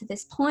it's got to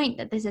this point,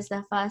 that this is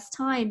their first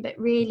time. But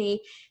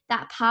really,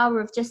 that power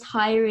of just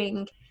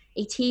hiring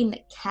a team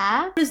that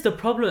care. What is the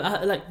problem?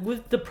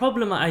 With the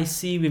problem I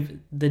see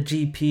with the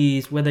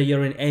GPs, whether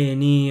you're in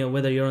A&E or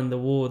whether you're on the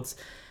wards,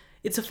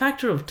 it's a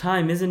factor of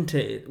time, isn't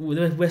it?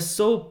 We're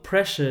so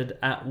pressured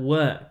at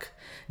work.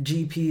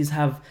 GPs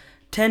have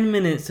 10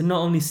 minutes to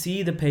not only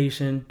see the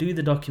patient, do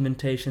the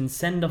documentation,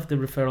 send off the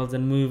referrals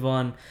and move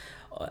on.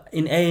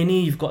 In A&E,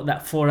 you've got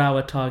that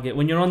 4-hour target.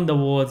 When you're on the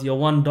wards, you're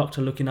one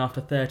doctor looking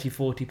after 30,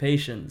 40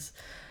 patients.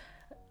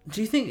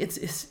 Do you think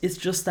it's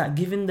just that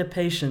giving the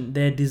patient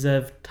their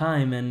deserved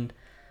time? And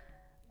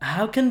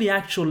how can the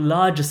actual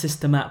larger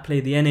system at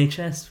play, the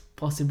NHS,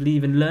 possibly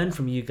even learn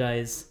from you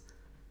guys?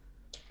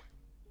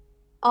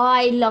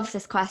 I love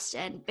this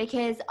question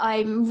because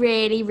I'm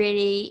really,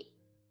 really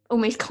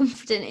almost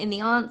confident in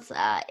the answer,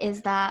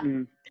 is that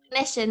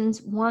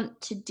clinicians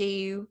want to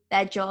do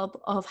their job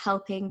of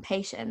helping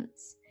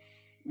patients.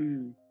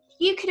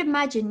 You could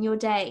imagine your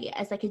day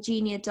as like a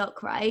junior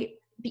doc, right?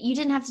 But you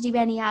didn't have to do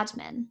any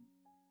admin.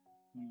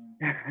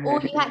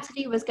 All you had to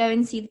do was go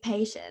and see the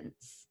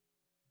patients.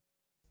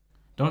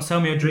 Don't sell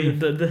me a dream.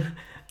 Dream.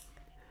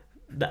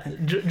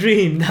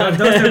 Don't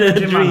sell me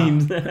a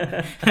dreams.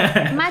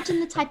 Imagine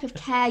the type of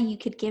care you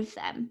could give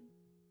them,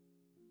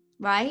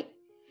 right?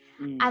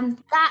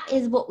 And that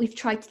is what we've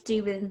tried to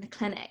do within the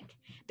clinic,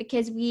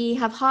 because we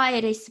have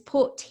hired a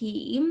support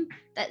team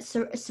that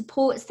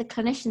supports the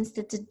clinicians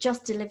to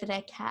just deliver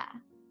their care.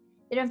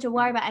 They don't have to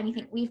worry about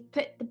anything. We've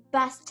put the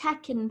best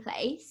tech in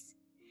place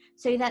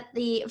so that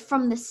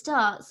from the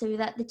start, so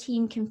that the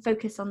team can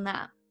focus on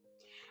that.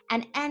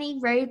 And any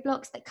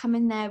roadblocks that come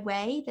in their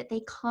way, that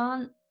they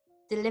can't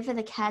deliver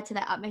the care to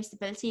their utmost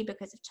ability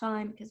because of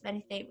time, because of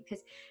anything,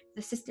 because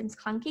the system's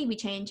clunky, we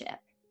change it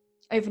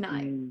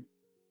overnight.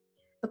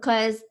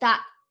 Because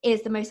that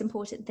is the most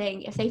important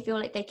thing. If they feel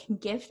like they can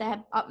give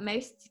their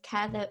utmost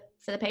care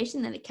for the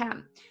patient, then they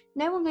can.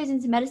 No one goes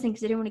into medicine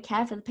because they don't want to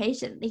care for the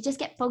patient. They just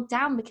get bogged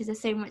down because there's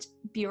so much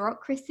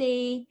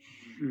bureaucracy,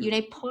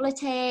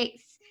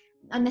 politics,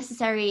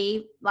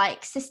 unnecessary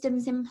like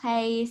systems in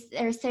place.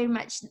 There is so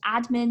much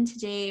admin to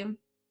do.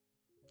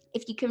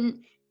 If you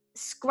can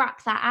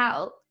scrap that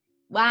out,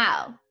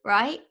 wow,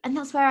 right? And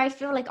that's where I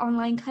feel like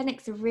online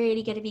clinics are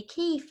really going to be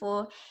key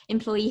for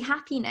employee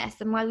happiness,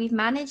 and why we've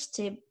managed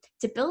to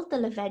build the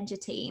Lavenja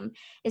team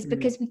is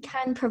because we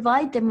can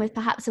provide them with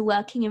perhaps a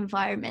working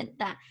environment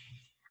that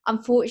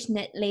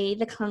unfortunately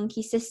the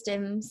clunky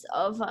systems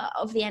of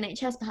the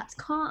NHS perhaps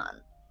can't.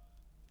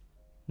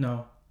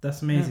 No,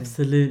 that's amazing.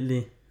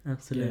 Absolutely.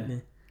 Yeah.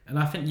 And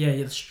I think,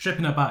 you're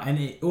stripping about, and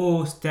it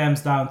all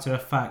stems down to the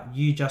fact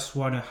you just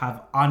want to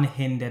have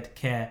unhindered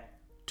care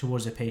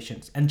towards the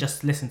patients and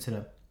just listen to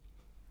them.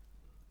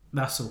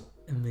 That's all.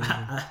 Amazing.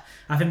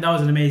 I think that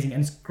was amazing,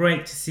 and it's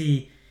great to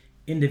see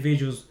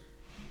individuals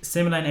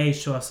similar in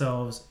age to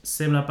ourselves,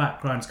 similar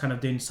backgrounds, kind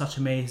of doing such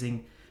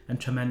amazing and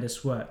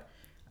tremendous work.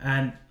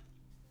 And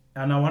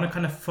I want to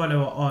kind of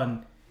follow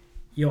on.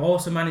 You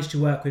also managed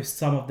to work with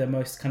some of the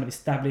most kind of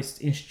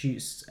established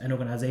institutes and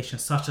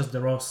organizations, such as the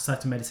Royal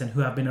Society of Medicine,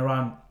 who have been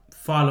around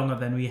far longer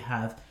than we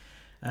have.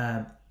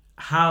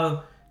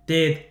 How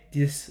did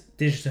this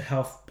digital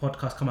health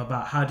podcast come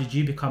about? How did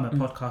you become a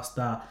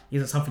podcaster?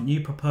 Is it something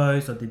you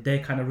proposed, or did they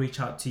kind of reach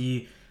out to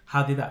you?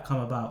 How did that come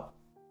about?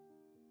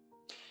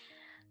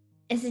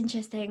 It's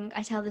interesting.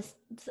 I tell this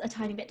a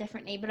tiny bit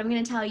differently, but I'm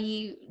going to tell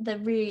you the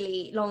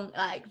really long,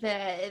 like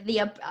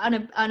the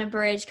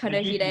unabridged kind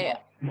of,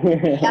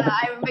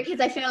 because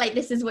I feel like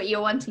this is what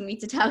you're wanting me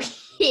to tell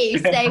you.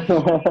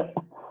 So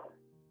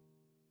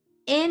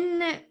in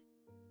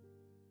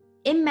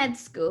med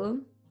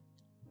school,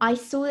 I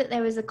saw that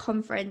there was a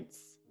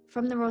conference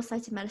from the Royal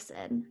Society of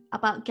Medicine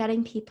about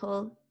getting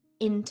people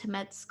into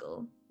med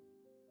school.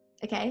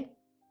 Okay.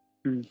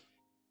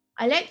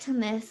 I looked on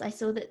this, I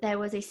saw that there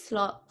was a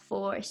slot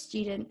for a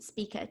student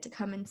speaker to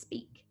come and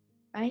speak,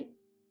 right?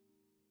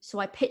 So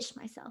I pitched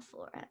myself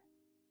for it.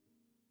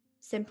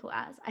 Simple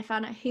as. I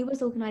found out who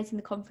was organising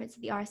the conference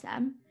at the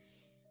RSM,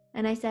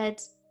 and I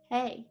said,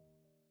 hey,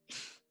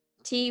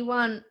 do you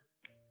want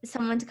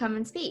someone to come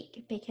and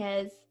speak?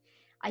 Because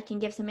I can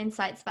give some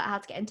insights about how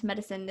to get into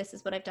medicine. This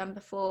is what I've done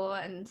before,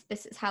 and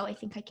this is how I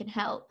think I can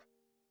help.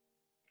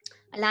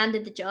 I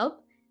landed the job,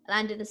 I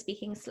landed the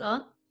speaking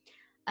slot.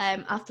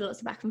 After lots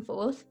of back and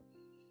forth.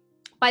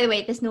 By the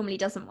way, this normally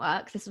doesn't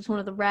work. This was one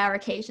of the rare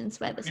occasions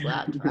where this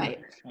worked, right?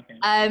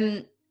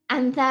 Okay.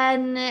 And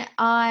then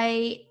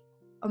I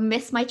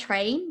missed my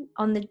train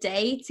on the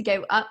day to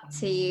go up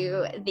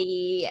to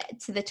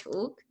the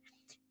talk.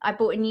 I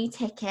bought a new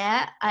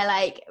ticket.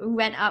 I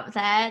went up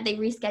there. They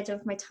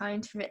rescheduled my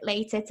time for it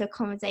later to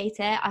accommodate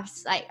it.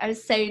 I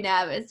was so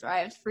nervous, right?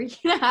 I was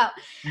freaking out.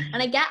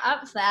 And I get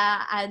up there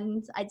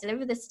and I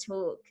deliver this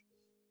talk.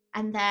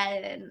 And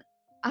then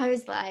I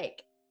was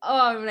like,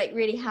 I'm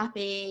really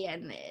happy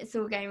and it's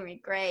all going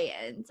really great.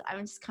 And I'm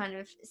just kind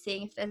of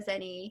seeing if there's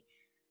any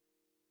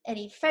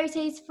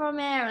photos from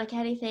it or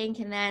anything.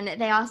 And then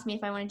they asked me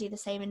if I want to do the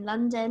same in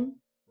London.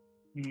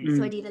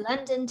 So I do the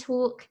London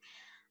talk.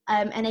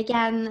 And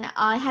again,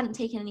 I hadn't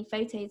taken any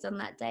photos on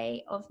that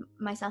day of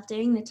myself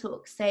doing the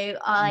talk. So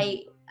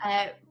I,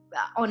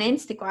 on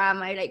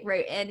Instagram, I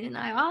wrote in and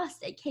I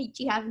asked, Kate,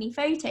 do you have any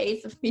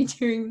photos of me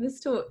doing this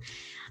talk?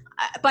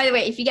 By the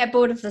way, if you get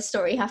bored of the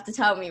story, you have to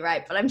tell me,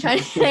 right? But I'm trying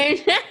to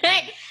say,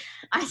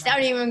 I still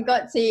haven't even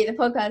got to the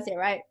podcast yet,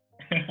 right?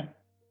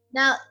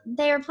 Now,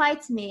 they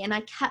replied to me and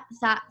I kept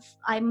that.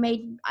 I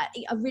made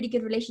a really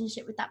good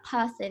relationship with that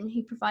person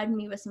who provided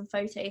me with some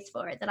photos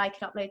for it that I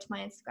could upload to my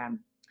Instagram.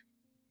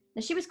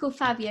 Now, she was called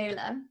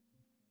Fabiola.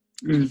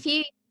 And a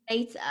few years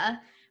later,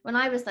 when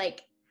I was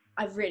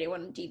I really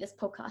want to do this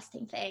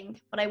podcasting thing,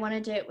 but I want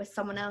to do it with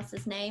someone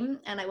else's name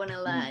and I want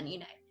to learn,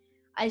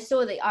 I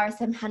saw that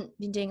RSM hadn't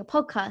been doing a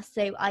podcast,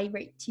 so I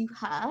wrote to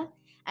her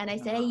and I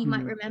said, hey, you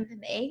might remember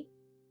me.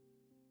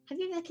 Have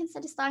you ever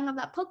considered starting up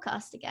that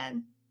podcast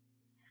again?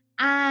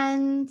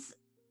 And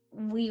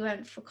we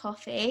went for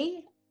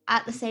coffee.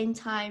 At the same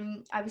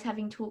time, I was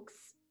having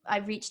talks. I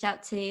reached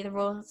out to the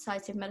Royal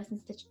Society of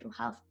Medicine's Digital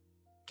Health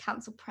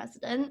Council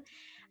president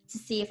to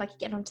see if I could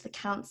get onto the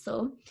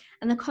council.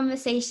 And the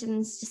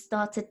conversations just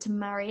started to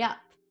marry up.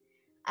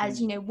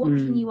 As what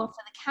can you offer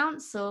the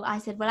council? I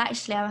said, well,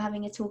 actually, I'm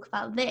having a talk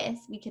about this.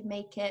 We could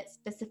make it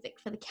specific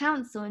for the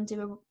council and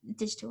do a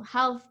digital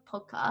health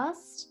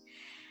podcast.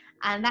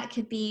 And that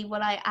could be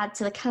what I add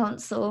to the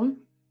council.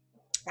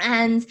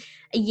 And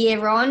a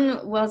year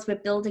on, whilst we're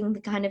building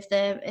the kind of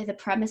the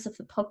premise of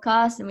the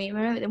podcast, and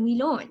we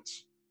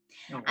launch.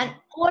 And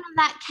all of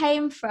that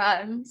came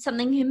from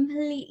something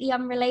completely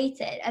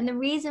unrelated. And the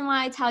reason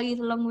why I tell you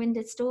the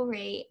long-winded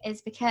story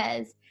is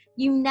because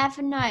you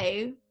never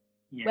know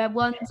where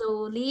ones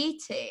will lead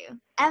to,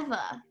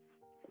 ever.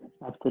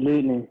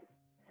 Absolutely.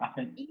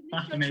 You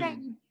miss your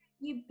train,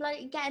 you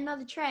bloody get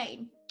another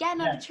train. Get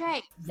another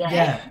train.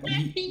 Yeah.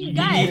 You You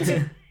go. need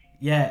to,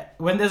 yeah,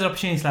 when there's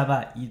opportunities like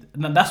that,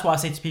 that's what I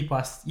say to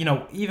people.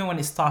 Even when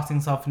it's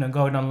starting something or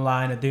going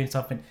online or doing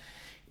something,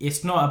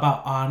 it's not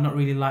about, I not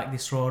really like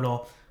this role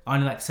or I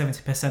only like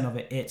 70% of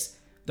it. It's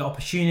the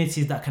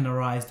opportunities that can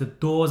arise, the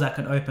doors that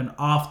can open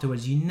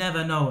afterwards. You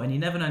never know, and you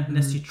never know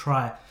unless you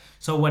try.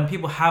 So when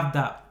people have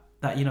that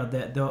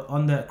they're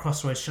on the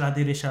crossroads, should I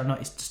do this, should I not?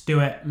 It's just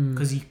do it,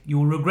 because you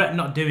will regret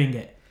not doing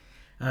it.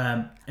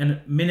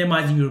 And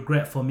minimizing your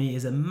regret for me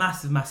is a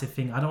massive, massive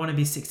thing. I don't want to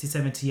be 60,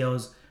 70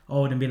 years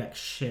old and be like,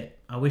 shit,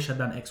 I wish I'd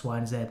done X, Y,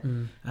 and Z.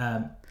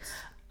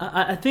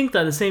 I think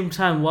that at the same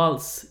time,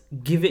 whilst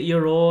give it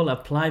your all,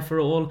 apply for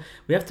it all,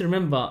 we have to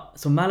remember,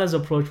 so Mala's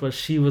approach was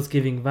she was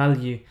giving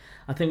value.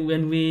 I think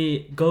when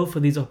we go for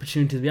these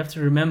opportunities, we have to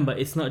remember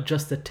it's not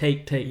just a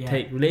take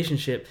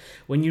relationship.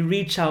 When you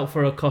reach out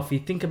for a coffee,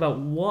 think about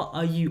what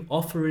are you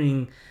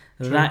offering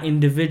that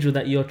individual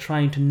that you're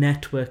trying to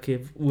network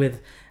with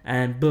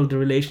and build a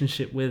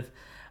relationship with.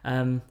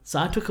 So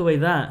I took away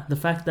the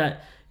fact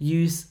that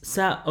you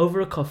sat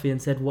over a coffee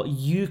and said what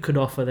you could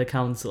offer the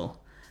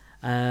council.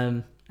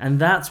 And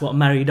that's what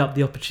married up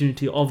the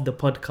opportunity of the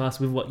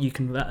podcast with what you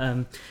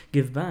can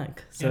give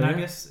back. So and I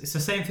guess it's the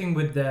same thing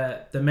with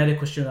the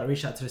medical student that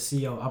reached out to the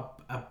CEO.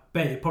 I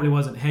bet it probably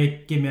wasn't,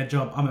 hey, give me a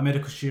job. I'm a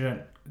medical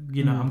student.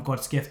 I'm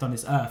God's gift on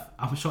this earth.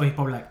 I'm sure he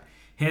probably like,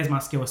 here's my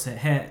skill set.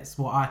 Here's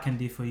what I can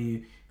do for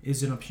you.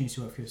 Is an opportunity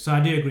to work for you. So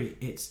I do agree.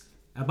 It's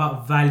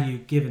about value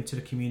given to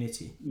the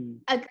community.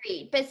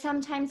 Agreed. But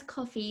sometimes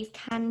coffees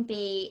can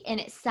be in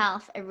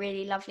itself a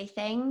really lovely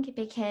thing,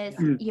 because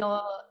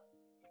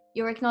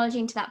you're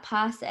acknowledging to that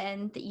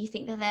person that you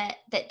think that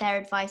their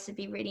advice would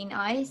be really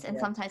nice, and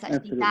sometimes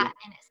actually that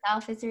in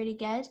itself is really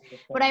good.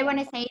 What I want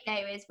to say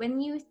though is, when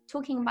you're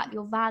talking about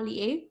your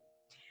value,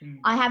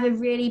 I have a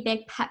really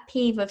big pet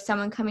peeve of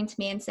someone coming to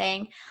me and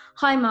saying,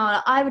 hi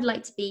Marla, I would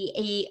like to be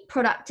a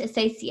product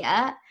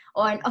associate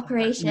or an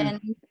operation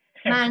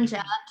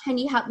manager. Can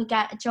you help me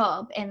get a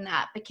job in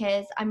that,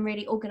 because I'm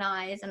really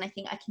organized and I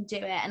think I can do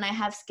it and I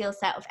have skill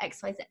set of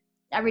XYZ.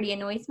 That really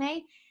annoys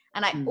me.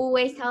 And I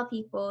always tell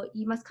people,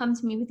 you must come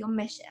to me with your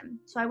mission.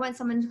 So I want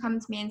someone to come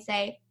to me and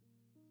say,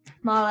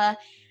 Marla,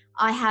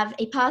 I have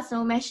a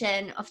personal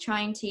mission of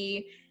trying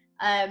to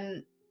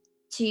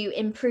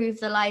improve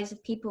the lives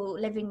of people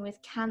living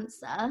with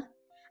cancer,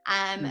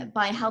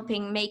 by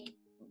helping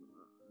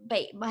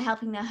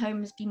their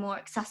homes be more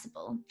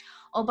accessible,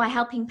 or by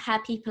helping pair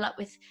people up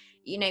with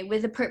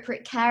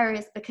appropriate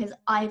carers, because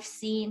I've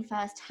seen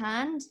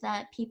firsthand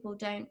that people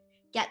don't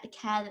get the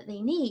care that they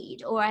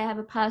need. Or I have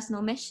a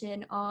personal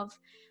mission of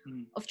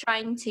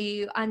trying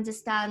to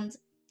understand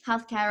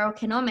healthcare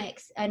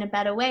economics in a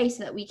better way,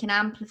 so that we can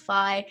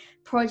amplify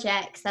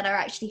projects that are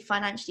actually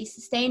financially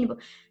sustainable.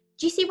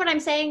 Do you see what I'm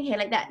saying here?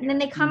 Like that. And then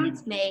they come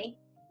to me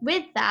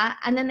with that,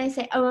 and then they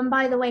say, oh, and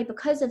by the way,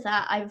 because of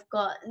that, I've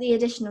got the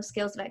additional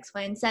skills of X,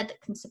 Y, and Z that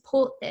can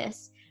support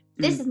this.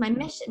 This is my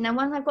mission. Now,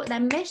 once I've got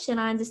their mission,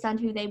 I understand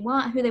who they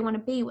want to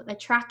be, what their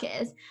track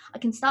is. I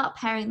can start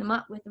pairing them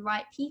up with the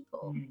right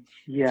people.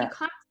 Yeah. If you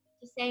can't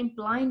just saying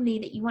blindly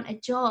that you want a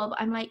job,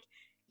 I'm like,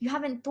 you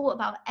haven't thought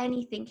about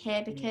anything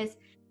here, because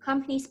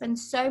companies spend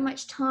so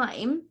much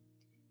time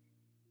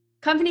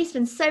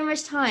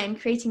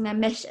creating their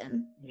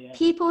mission.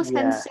 People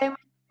spend so much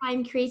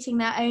time creating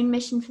their own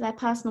mission for their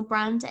personal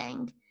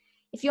branding.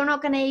 If you're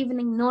not going to even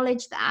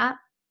acknowledge that,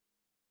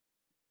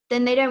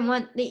 then they don't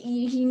want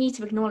you need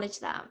to acknowledge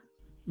that.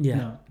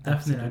 No,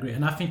 definitely agree.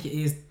 And I think it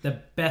is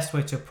the best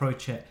way to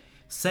approach it.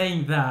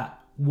 Saying that,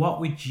 what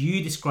would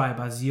you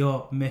describe as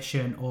your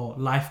mission or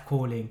life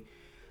calling?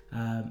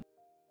 So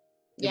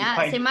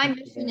my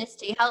mission is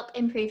to help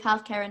improve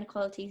healthcare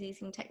inequalities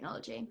using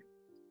technology.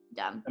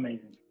 Done.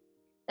 Amazing.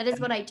 That is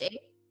what I do,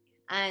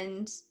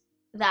 and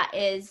that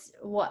is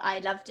what I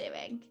love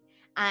doing.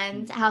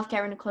 And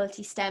healthcare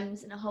inequality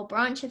stems in a whole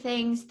branch of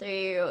things,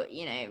 through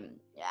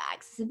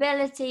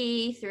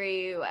accessibility,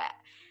 through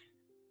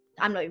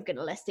I'm not even going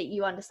to list it,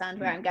 you understand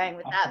where I'm going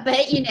with that, but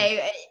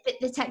but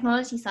the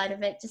technology side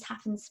of it just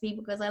happens to be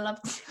because I love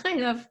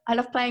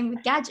playing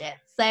with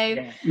gadgets, so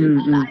and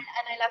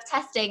I love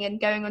testing and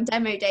going on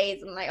demo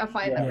days, and I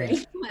find that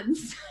really fun.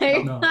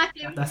 So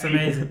that's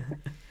amazing.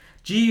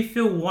 Do you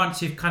feel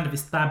once you've kind of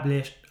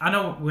established, I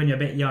know when you're a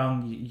bit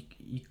young, you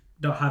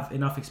don't have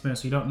enough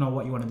experience, so you don't know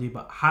what you want to do,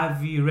 but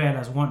have you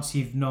realized once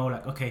you've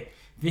like, okay,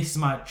 this is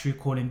my true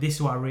calling, this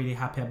is what I'm really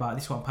happy about,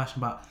 this is what I'm passionate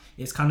about,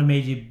 it's kind of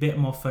made you a bit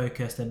more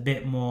focused, a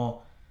bit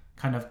more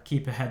kind of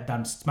keep your head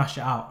down, smash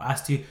it out,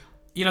 as to,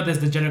 there's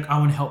the generic, I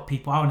want to help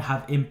people, I want to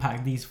have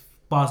impact, these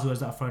buzzwords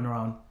that are thrown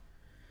around.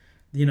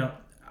 I'm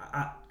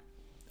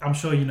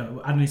sure, I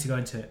don't need to go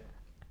into it.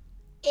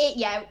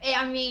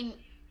 I mean,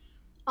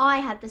 I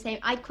had the same.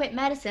 I quit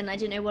medicine. I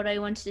didn't know what I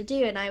wanted to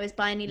do, and I was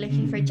blindly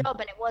looking for a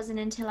job. And it wasn't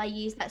until I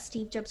used that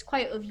Steve Jobs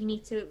quote of "you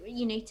need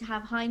to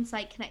have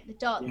hindsight, connect the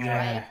dots,"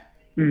 right?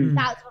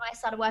 That's when I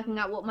started working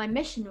out what my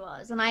mission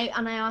was. And I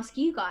ask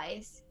you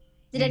guys,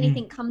 did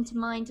anything come to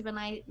mind when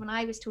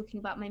I was talking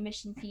about my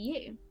mission for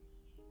you?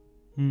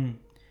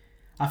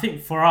 I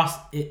think for us,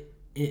 it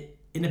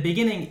in the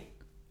beginning,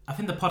 I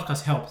think the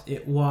podcast helped.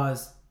 It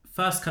was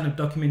first kind of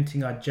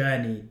documenting our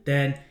journey,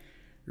 then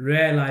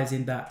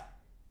realizing that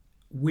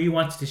we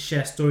wanted to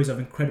share stories of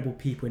incredible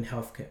people in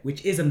healthcare,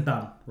 which isn't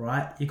done,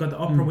 right? You got the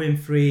Oprah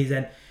Winfrey's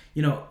and,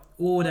 you know,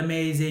 all the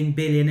amazing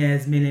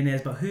billionaires,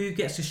 millionaires, but who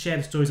gets to share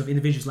the stories of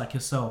individuals like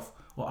yourself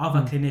or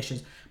other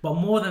clinicians? But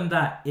more than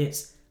that,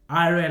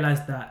 I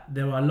realized that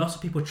there are lots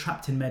of people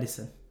trapped in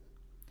medicine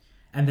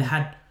and they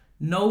had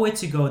nowhere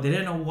to go. They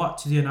didn't know what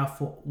to do. And I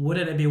thought,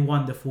 wouldn't it be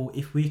wonderful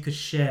if we could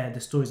share the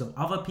stories of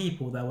other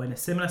people that were in a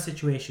similar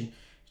situation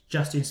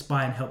just to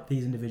inspire and help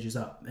these individuals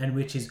up, and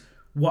which is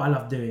what I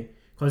love doing.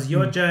 Because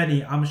your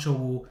journey, I'm sure,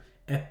 will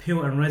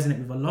appeal and resonate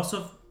with a lot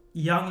of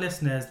young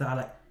listeners that are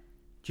like,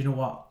 do you know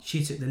what?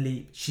 She took the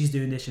leap. She's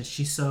doing this and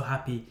she's so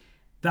happy.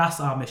 That's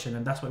our mission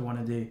and that's what we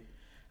want to do.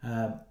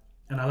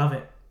 And I love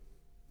it.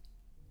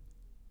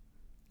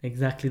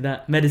 Exactly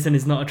that. Medicine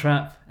is not a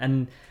trap,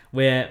 and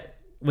we're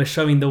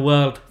showing the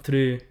world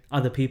through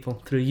other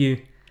people, through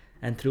you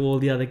and through all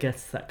the other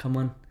guests that come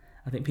on.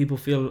 I think people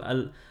feel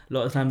a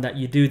lot of time that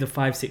you do the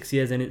 5-6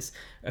 years and it's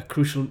a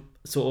crucial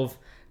sort of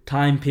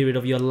time period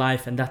of your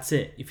life and that's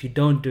it. If you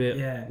don't do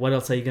it, what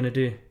else are you going to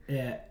do?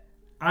 Yeah.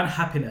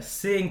 Unhappiness,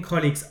 seeing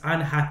colleagues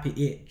unhappy,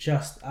 it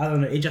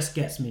just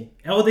gets me.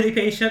 Elderly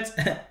patients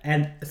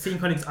and seeing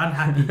colleagues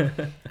unhappy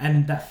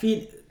and that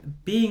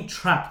being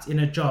trapped in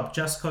a job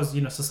just because,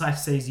 you know, society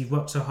says you've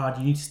worked so hard,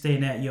 you need to stay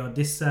in it, you're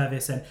this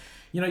service, and,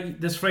 you know,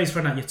 this phrase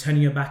for now, you're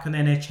turning your back on the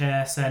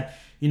NHS and,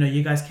 you know,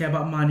 you guys care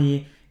about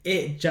money.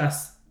 It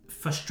just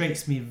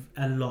frustrates me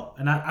a lot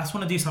and I just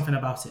want to do something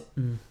about it.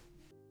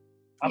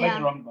 I may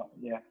be wrong, but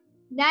yeah.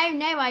 No,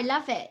 I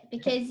love it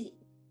because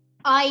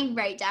I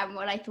wrote down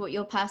what I thought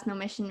your personal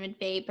mission would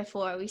be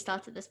before we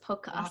started this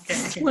podcast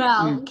as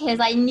well, because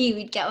I knew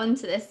we'd get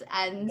onto this,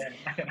 and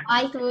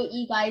I thought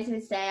you guys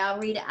would say, I'll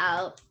read it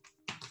out,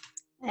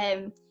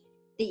 that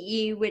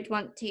you would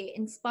want to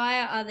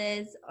inspire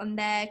others on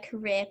their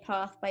career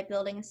path by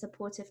building a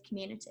supportive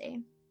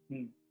community.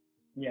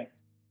 Yeah.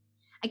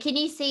 And can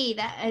you see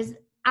that as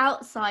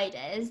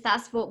outsiders,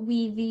 that's what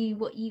we view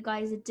what you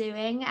guys are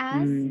doing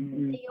as?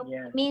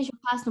 It means your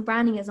personal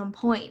branding is on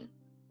point.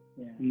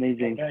 Yeah.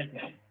 Amazing.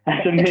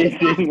 That's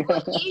amazing.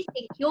 That's what you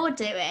think you're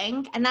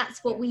doing, and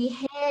that's what we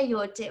hear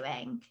you're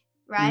doing,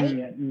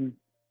 right?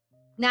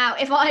 Now,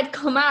 if I had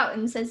come out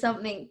and said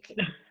something,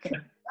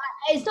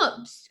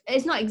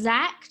 it's not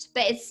exact,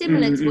 but it's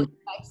similar to what you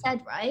guys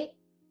said, right?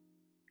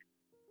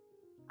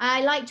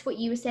 I liked what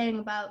you were saying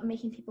about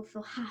making people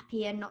feel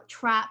happy and not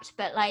trapped,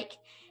 but like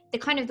the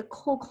kind of the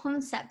core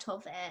concept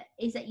of it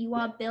is that you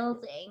are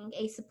building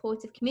a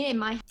supportive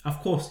community. Of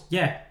course,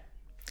 yeah.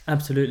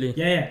 Absolutely.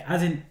 Yeah.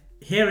 As in,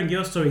 hearing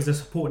your story is a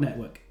support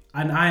network.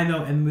 And I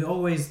know, and we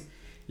always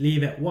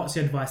leave it, what's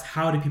your advice?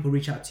 How do people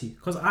reach out to you?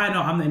 Because I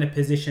know I'm not in a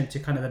position to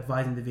kind of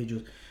advise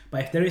individuals.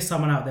 But if there is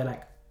someone out there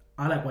like,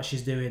 I like what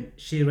she's doing,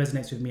 she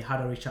resonates with me, how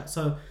do I reach out?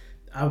 So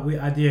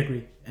I do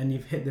agree. And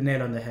you've hit the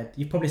nail on the head.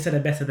 You've probably said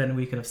it better than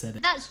we could have said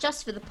it. That's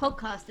just for the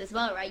podcast as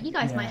well, right? You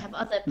guys might have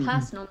other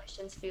personal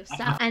missions for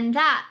yourself. And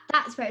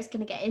that's where it's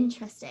going to get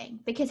interesting.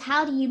 Because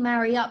how do you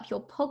marry up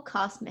your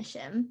podcast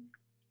mission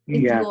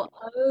with your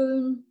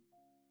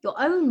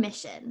own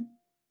mission?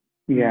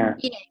 Yeah.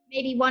 You know,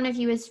 maybe one of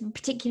you is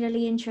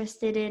particularly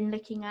interested in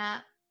looking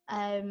at,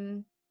 I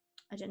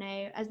don't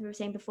know, as we were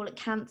saying before, like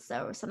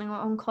cancer or something, or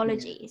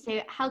oncology.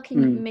 So how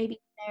can maybe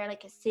there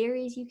like a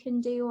series you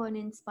can do on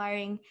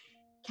inspiring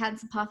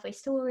cancer pathway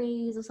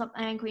stories or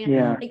something? You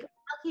know, like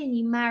how can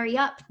you marry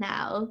up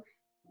now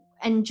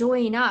and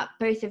join up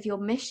both of your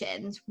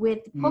missions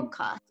with the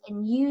podcast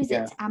and use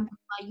it to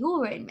amplify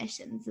your own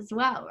missions as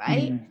well,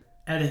 right?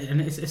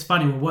 And it's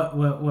funny,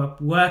 we're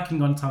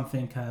working on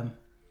something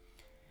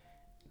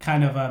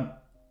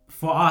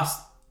for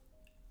us,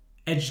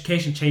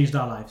 education changed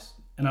our lives.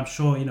 And I'm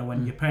sure, you know,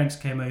 when your parents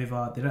came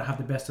over, they don't have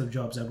the best of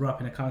jobs. I grew up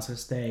in a council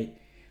estate.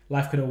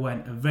 Life could have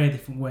went a very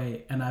different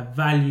way. And I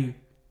value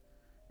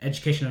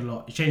education a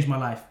lot. It changed my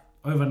life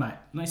overnight.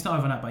 No, it's not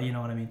overnight, but you know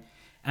what I mean.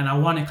 And I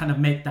want to kind of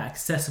make that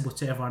accessible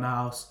to everyone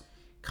else,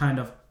 kind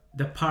of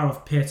the power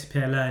of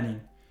peer-to-peer learning.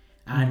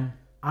 And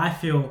I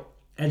feel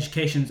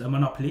education's a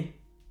monopoly.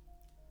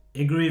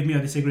 Agree with me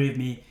or disagree with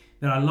me.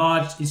 There are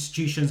large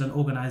institutions and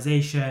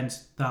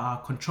organizations that are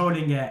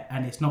controlling it,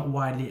 and it's not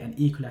widely and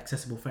equally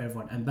accessible for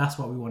everyone. And that's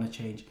what we want to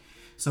change.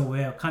 So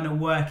we're kind of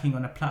working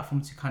on a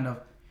platform to kind of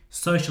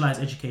socialize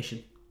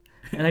education.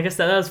 And I guess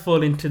that does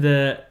fall into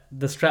the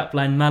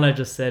strapline Mala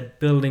just said,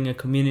 building a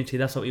community.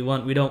 That's what we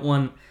want. We don't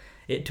want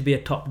it to be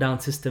a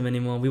top-down system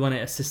anymore. We want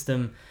it a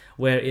system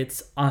where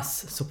it's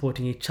us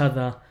supporting each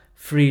other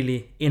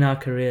freely in our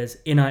careers,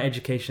 in our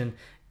education,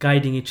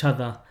 guiding each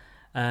other.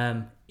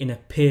 in a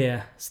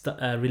peer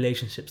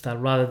relationship style,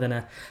 rather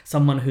than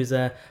someone who's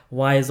a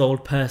wise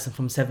old person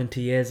from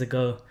 70 years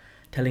ago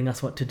telling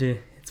us what to do.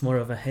 It's more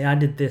of a, hey, I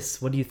did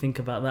this, what do you think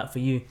about that for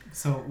you?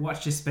 So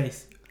watch this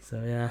space.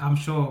 So yeah, I'm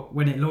sure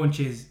when it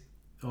launches,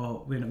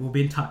 or we'll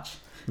be in touch.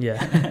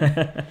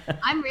 yeah.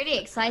 I'm really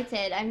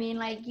excited. I mean,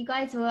 like, you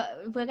guys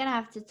we're gonna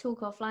have to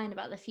talk offline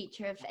about the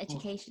future of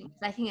education,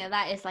 because I think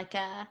that is like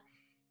a.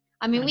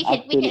 I mean, we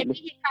could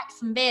crack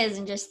some beers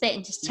and just sit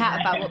and just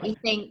chat about what we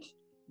think,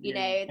 you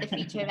know, the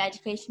future of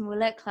education will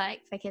look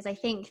like, because I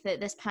think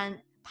that this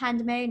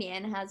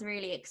pandemonium has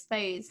really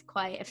exposed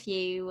quite a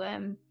few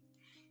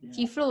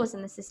flaws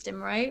in the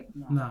system, right?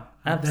 No,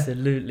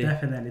 Absolutely.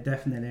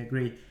 Definitely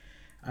agree.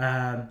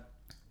 I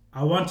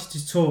wanted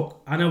to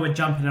talk, I know we're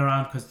jumping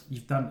around because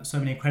you've done so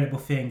many incredible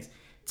things.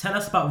 Tell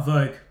us about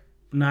Vogue,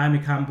 Naomi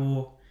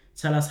Campbell.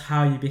 Tell us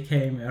how you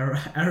became a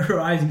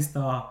rising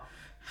star.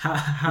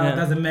 How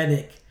does a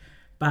medic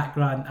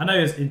background? I know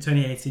it was in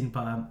 2018,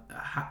 but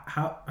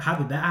how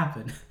did that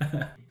happen?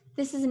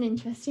 This is an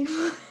interesting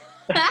one.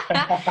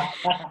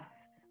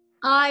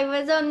 I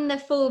was on the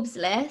Forbes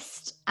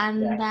list,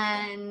 and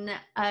then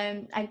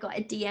I got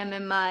a DM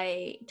in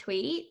my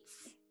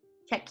tweets.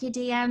 Check your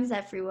DMs,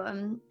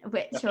 everyone,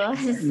 which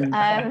was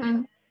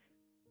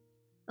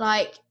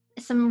like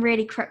some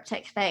really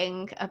cryptic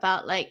thing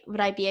about, like, would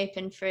I be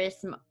open for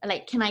some,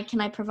 like, can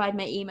I provide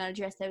my email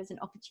address? There was an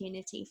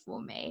opportunity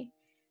for me.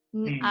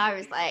 I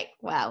was like,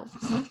 well,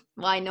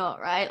 why not,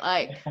 right?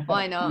 Like,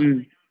 why not?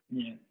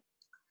 Yeah.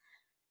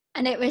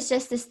 And it was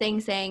just this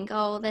thing saying,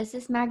 oh, there's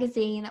this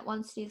magazine that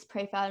wants to do this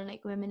profile on,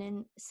 like, women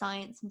in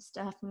science and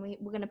stuff, and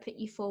we're going to put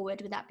you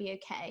forward. Would that be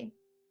okay?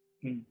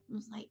 I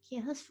was like,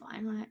 yeah, that's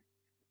fine. Like,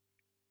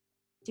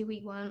 do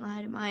we want?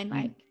 I don't mind.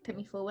 Like, put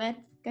me forward.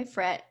 Go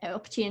for it.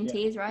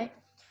 Opportunities, right?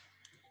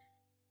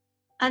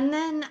 And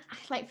then I,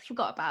 like,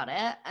 forgot about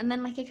it. And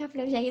then, like, a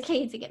couple of days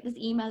later, get this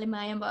email in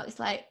my inbox,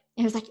 like,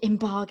 it was like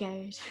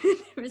embargoed.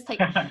 It was like,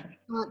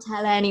 can't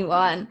tell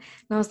anyone. And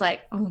I was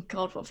like, oh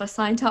God, what have I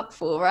signed up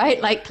for, right?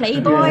 Like,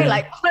 Playboy,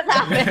 like, what's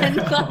happened?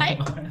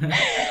 Like,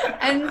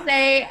 and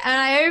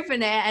I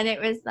opened it, and it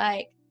was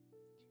like,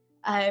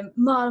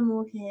 Marlon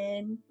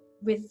Morgan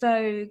with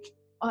Vogue,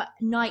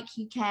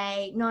 Nike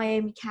UK,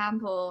 Naomi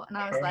Campbell, and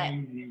I was like,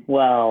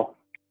 wow.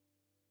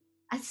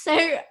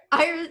 so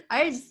I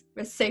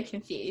was so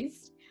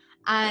confused,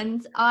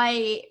 and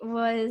I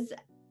was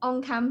on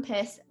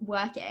campus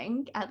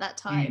working at that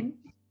time,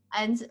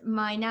 and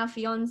my now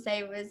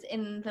fiance was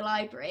in the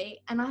library,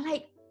 and I,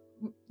 like,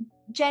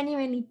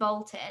 genuinely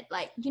bolted.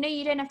 Like, you know,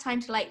 you don't have time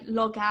to, like,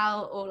 log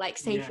out or, like,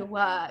 save your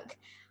work.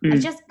 I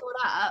just got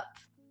up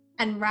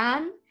and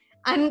ran,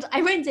 and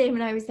I went to him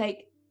and I was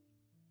like,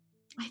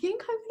 I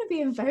think I'm gonna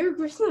be in Vogue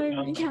with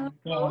Naomi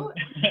Campbell.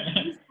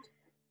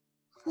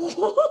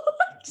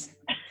 What?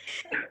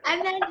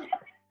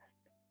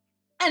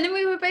 And then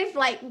we were both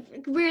like,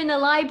 we're in the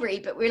library,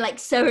 but we're, like,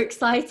 so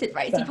excited,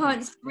 right? So you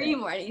can't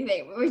scream or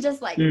anything. We were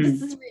just like,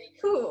 this is really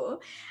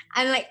cool.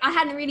 And, like, I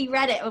hadn't really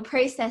read it or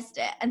processed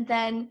it. And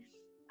then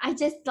I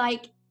just,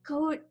 like,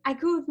 called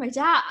my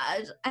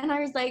dad, and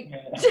I was like,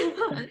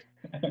 Dad,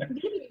 I'm gonna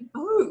be in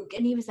Vogue.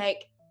 And he was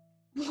like,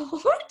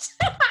 what?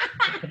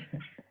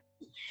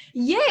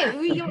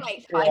 You're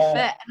like 5 foot.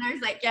 And I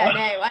was like, yeah,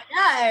 no, I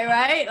know,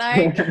 right?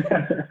 Like,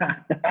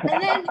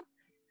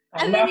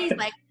 and then he's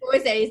like, what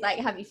was it? He's like,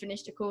 have you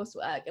finished your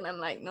coursework? And I'm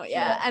like, not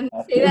yet. And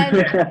so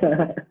then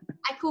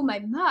I called my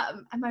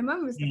mum, and my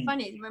mum was the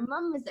funniest. My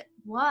mum was at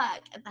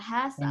work at the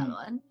hair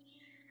salon,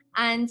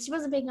 and she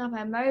wasn't picking up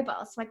her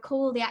mobile. So I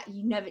called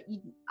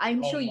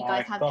I'm sure you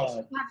guys have this.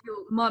 You have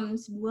your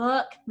mum's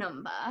work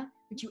number,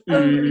 which you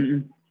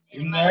only in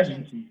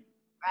emergency,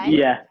 right?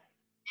 Yeah.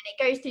 And it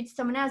goes through to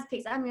someone else,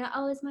 picks up, and I'm like,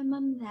 oh, is my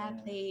mum there,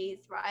 please?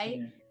 Right?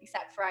 Yeah.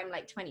 Except for I'm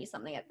like 20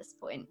 something at this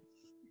point.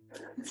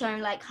 So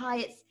I'm like,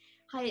 hi,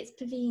 it's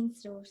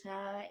Paveen's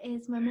daughter.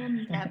 Is my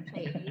mum there,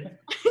 please?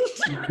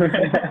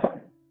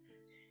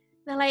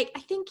 They're like, I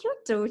think your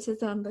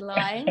daughter's on the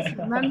line. So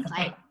my mum's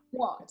like,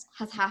 what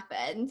has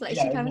happened? Like,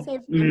 she comes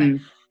over and I'm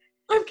like,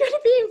 I'm going to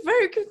be in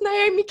Vogue with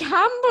Naomi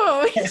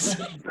Campbell.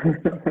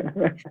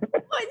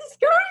 What is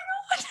going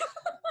on?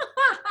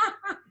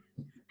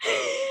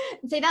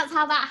 So that's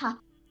how that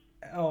happened.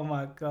 Oh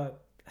my God.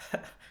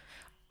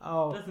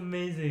 Oh, That's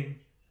amazing.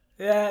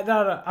 Yeah,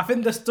 no. I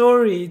think the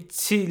story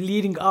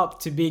leading up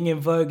to being in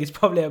Vogue is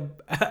probably a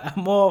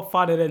more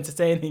fun and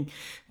entertaining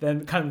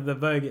than kind of the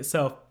Vogue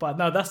itself. But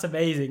no, that's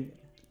amazing.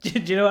 Do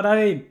you know what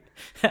I mean?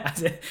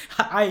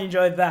 I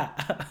enjoyed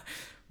that.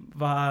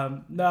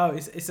 But no,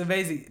 it's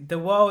amazing. The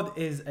world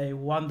is a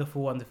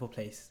wonderful, wonderful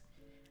place.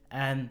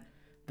 And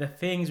the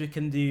things we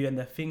can do and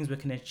the things we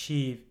can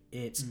achieve,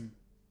 it's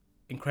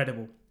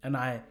incredible. And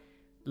I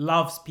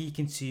love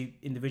speaking to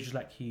individuals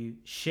like you,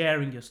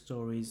 sharing your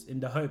stories in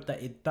the hope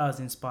that it does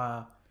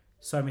inspire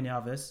so many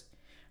others.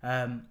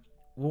 We're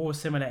all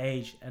similar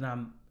age, and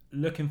I'm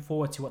looking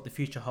forward to what the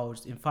future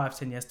holds. In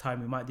 5-10 years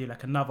time, we might do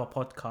like another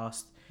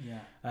podcast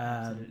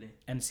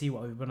and see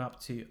what we've been up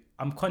to.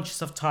 I'm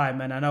conscious of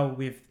time, and I know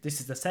this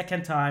is the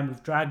second time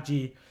we've dragged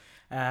you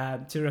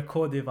to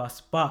record with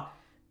us. But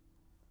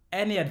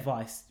any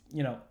advice,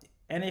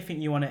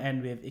 anything you want to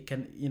end with, it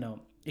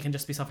can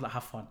just be something like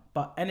have fun.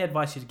 But any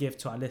advice you'd give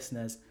to our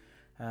listeners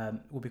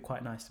will be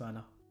quite nice,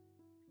 Mala.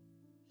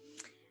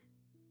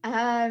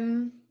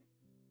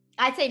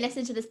 I'd say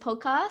listen to this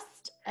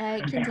podcast,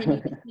 continue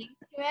listening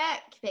to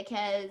it,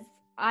 because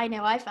I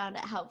know I found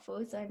it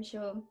helpful, so I'm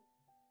sure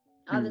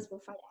others will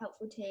find it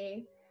helpful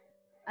too.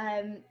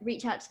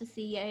 Reach out to the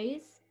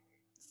CEOs,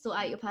 sort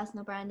out your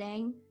personal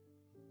branding,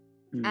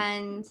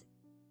 and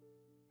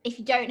if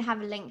you don't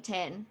have a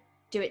LinkedIn,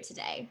 do it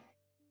today,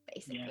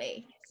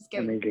 basically. Just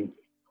go sort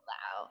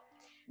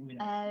that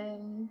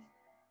out.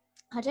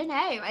 I don't know.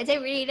 I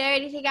don't really know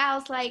anything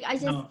else. Like, I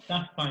just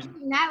keep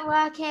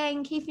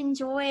networking, keep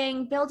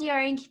enjoying, build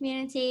your own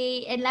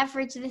community, and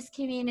leverage this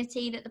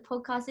community that the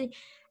podcast is.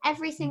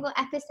 Every single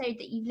episode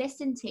that you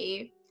listen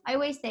to, I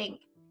always think,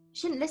 you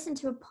shouldn't listen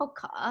to a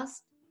podcast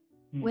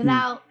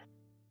without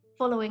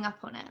following up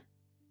on it.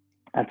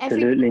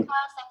 Absolutely. Every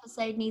podcast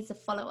episode needs a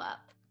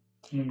follow-up.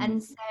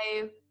 And so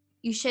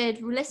you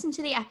should listen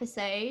to the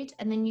episode,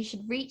 and then you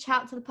should reach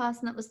out to the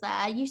person that was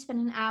there. You spend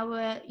an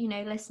hour,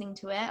 listening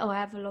to it, or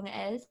however long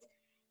it is.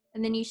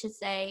 And then you should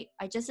say,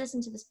 I just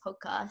listened to this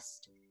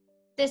podcast.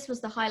 This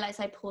was the highlights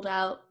I pulled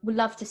out. Would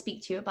love to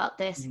speak to you about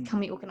this. Can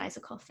we organize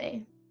a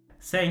coffee?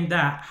 Saying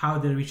that, how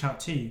do they reach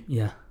out to you?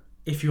 Yeah.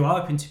 If you are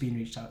open to being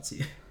reached out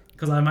to,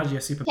 because I imagine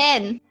you're super.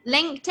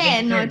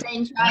 LinkedIn, or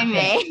don't try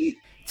me.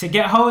 To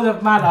get hold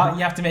of Mala,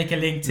 you have to make a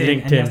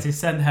LinkedIn. And you have to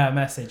send her a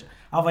message.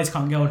 Otherwise,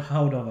 can't get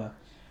hold of her.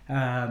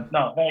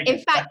 In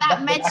fact,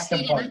 that med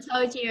student I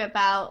told you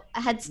about,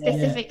 I had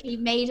specifically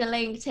made a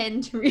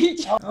LinkedIn to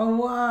reach out. Oh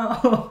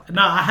wow!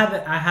 No, I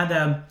had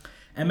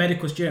a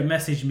medical student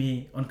message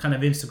me on kind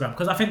of Instagram,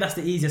 because I think that's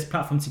the easiest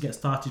platform to get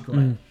started,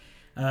 right?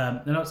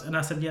 And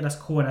I said, yeah, that's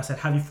cool. And I said,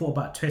 have you thought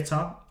about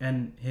Twitter?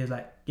 And he was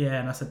like, yeah.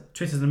 And I said,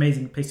 Twitter's an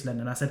amazing place to learn.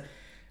 And I said,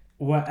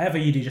 whatever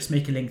you do, just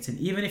make a LinkedIn.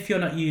 Even if you're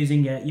not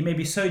using it, you may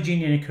be so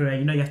junior in your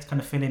career, you have to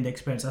kind of fill in the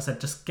experience. I said,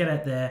 just get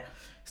out there.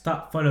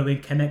 Start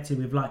following, connecting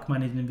with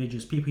like-minded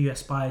individuals, people you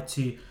aspire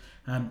to,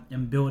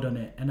 and build on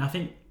it. And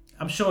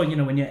I'm sure,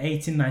 when you're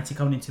 18, 19,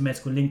 coming into med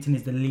school, LinkedIn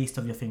is the least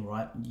of your thing,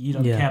 right? You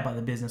don't care about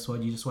the business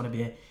world, you just want to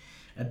be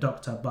a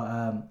doctor.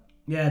 But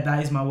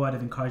that is my word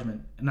of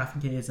encouragement. And I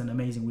think it is an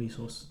amazing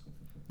resource.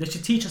 They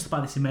should teach us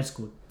about this in med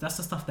school. That's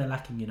the stuff they're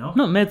lacking,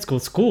 Not med school,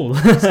 school.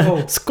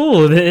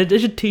 School. They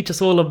should teach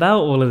us all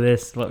about all of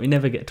this, but we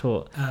never get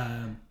taught.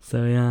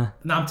 So, yeah.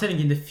 Now, I'm telling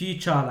you, in the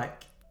future,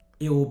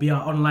 it will be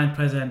our online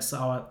presence,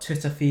 our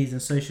Twitter feeds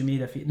and social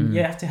media feeds.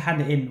 You have to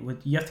hand it in.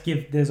 You have to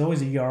give. There's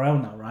always a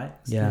URL now, right?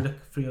 So you look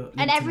for your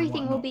and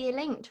everything will be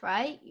linked,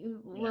 right?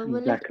 We're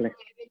looking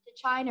into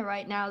China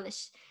right now.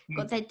 That's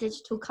got their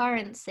digital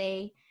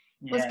currency.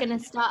 What's going to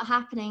start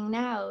happening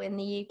now in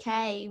the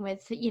UK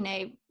with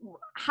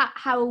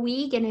how are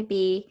we going to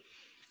be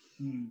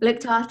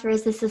looked after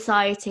as a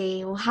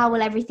society, or how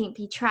will everything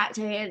be tracked?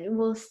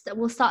 We'll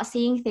start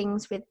seeing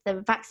things with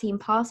the vaccine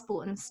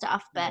passport and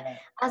stuff, but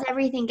as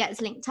everything gets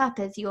linked up,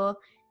 as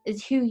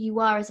who you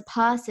are as a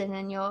person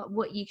and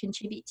what you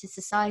contribute to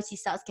society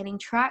starts getting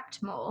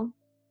tracked more,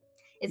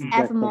 it's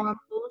ever more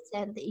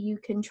important that you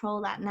control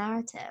that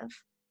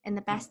narrative in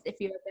the best of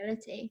your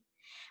ability.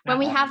 When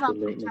we have our catch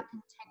up in 10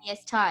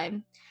 years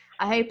time,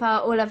 I hope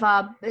all of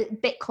our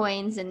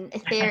Bitcoins and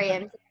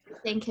Ethereum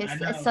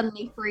is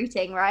suddenly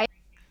fruiting, right?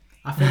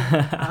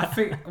 I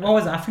think what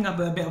was it? I think I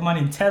put a bit of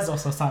money in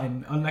Tezos or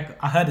something.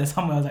 I heard it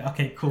somewhere. I was like,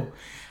 okay, cool.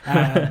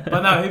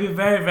 But no, it'd be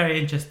very, very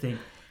interesting.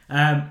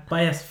 But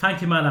yes,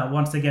 thank you, Mala,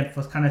 once again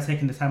for kind of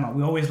taking the time out.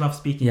 We always love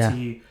speaking to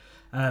you.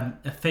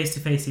 Face to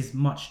face is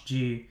much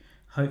due.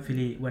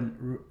 Hopefully,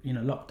 when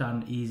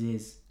lockdown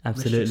eases,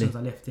 restrictions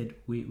are lifted,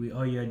 we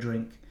owe you a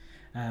drink.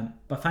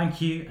 But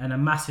thank you, and a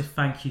massive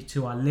thank you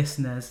to our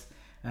listeners.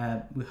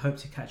 We hope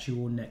to catch you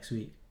all next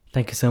week.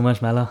 Thank you so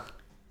much, Mala.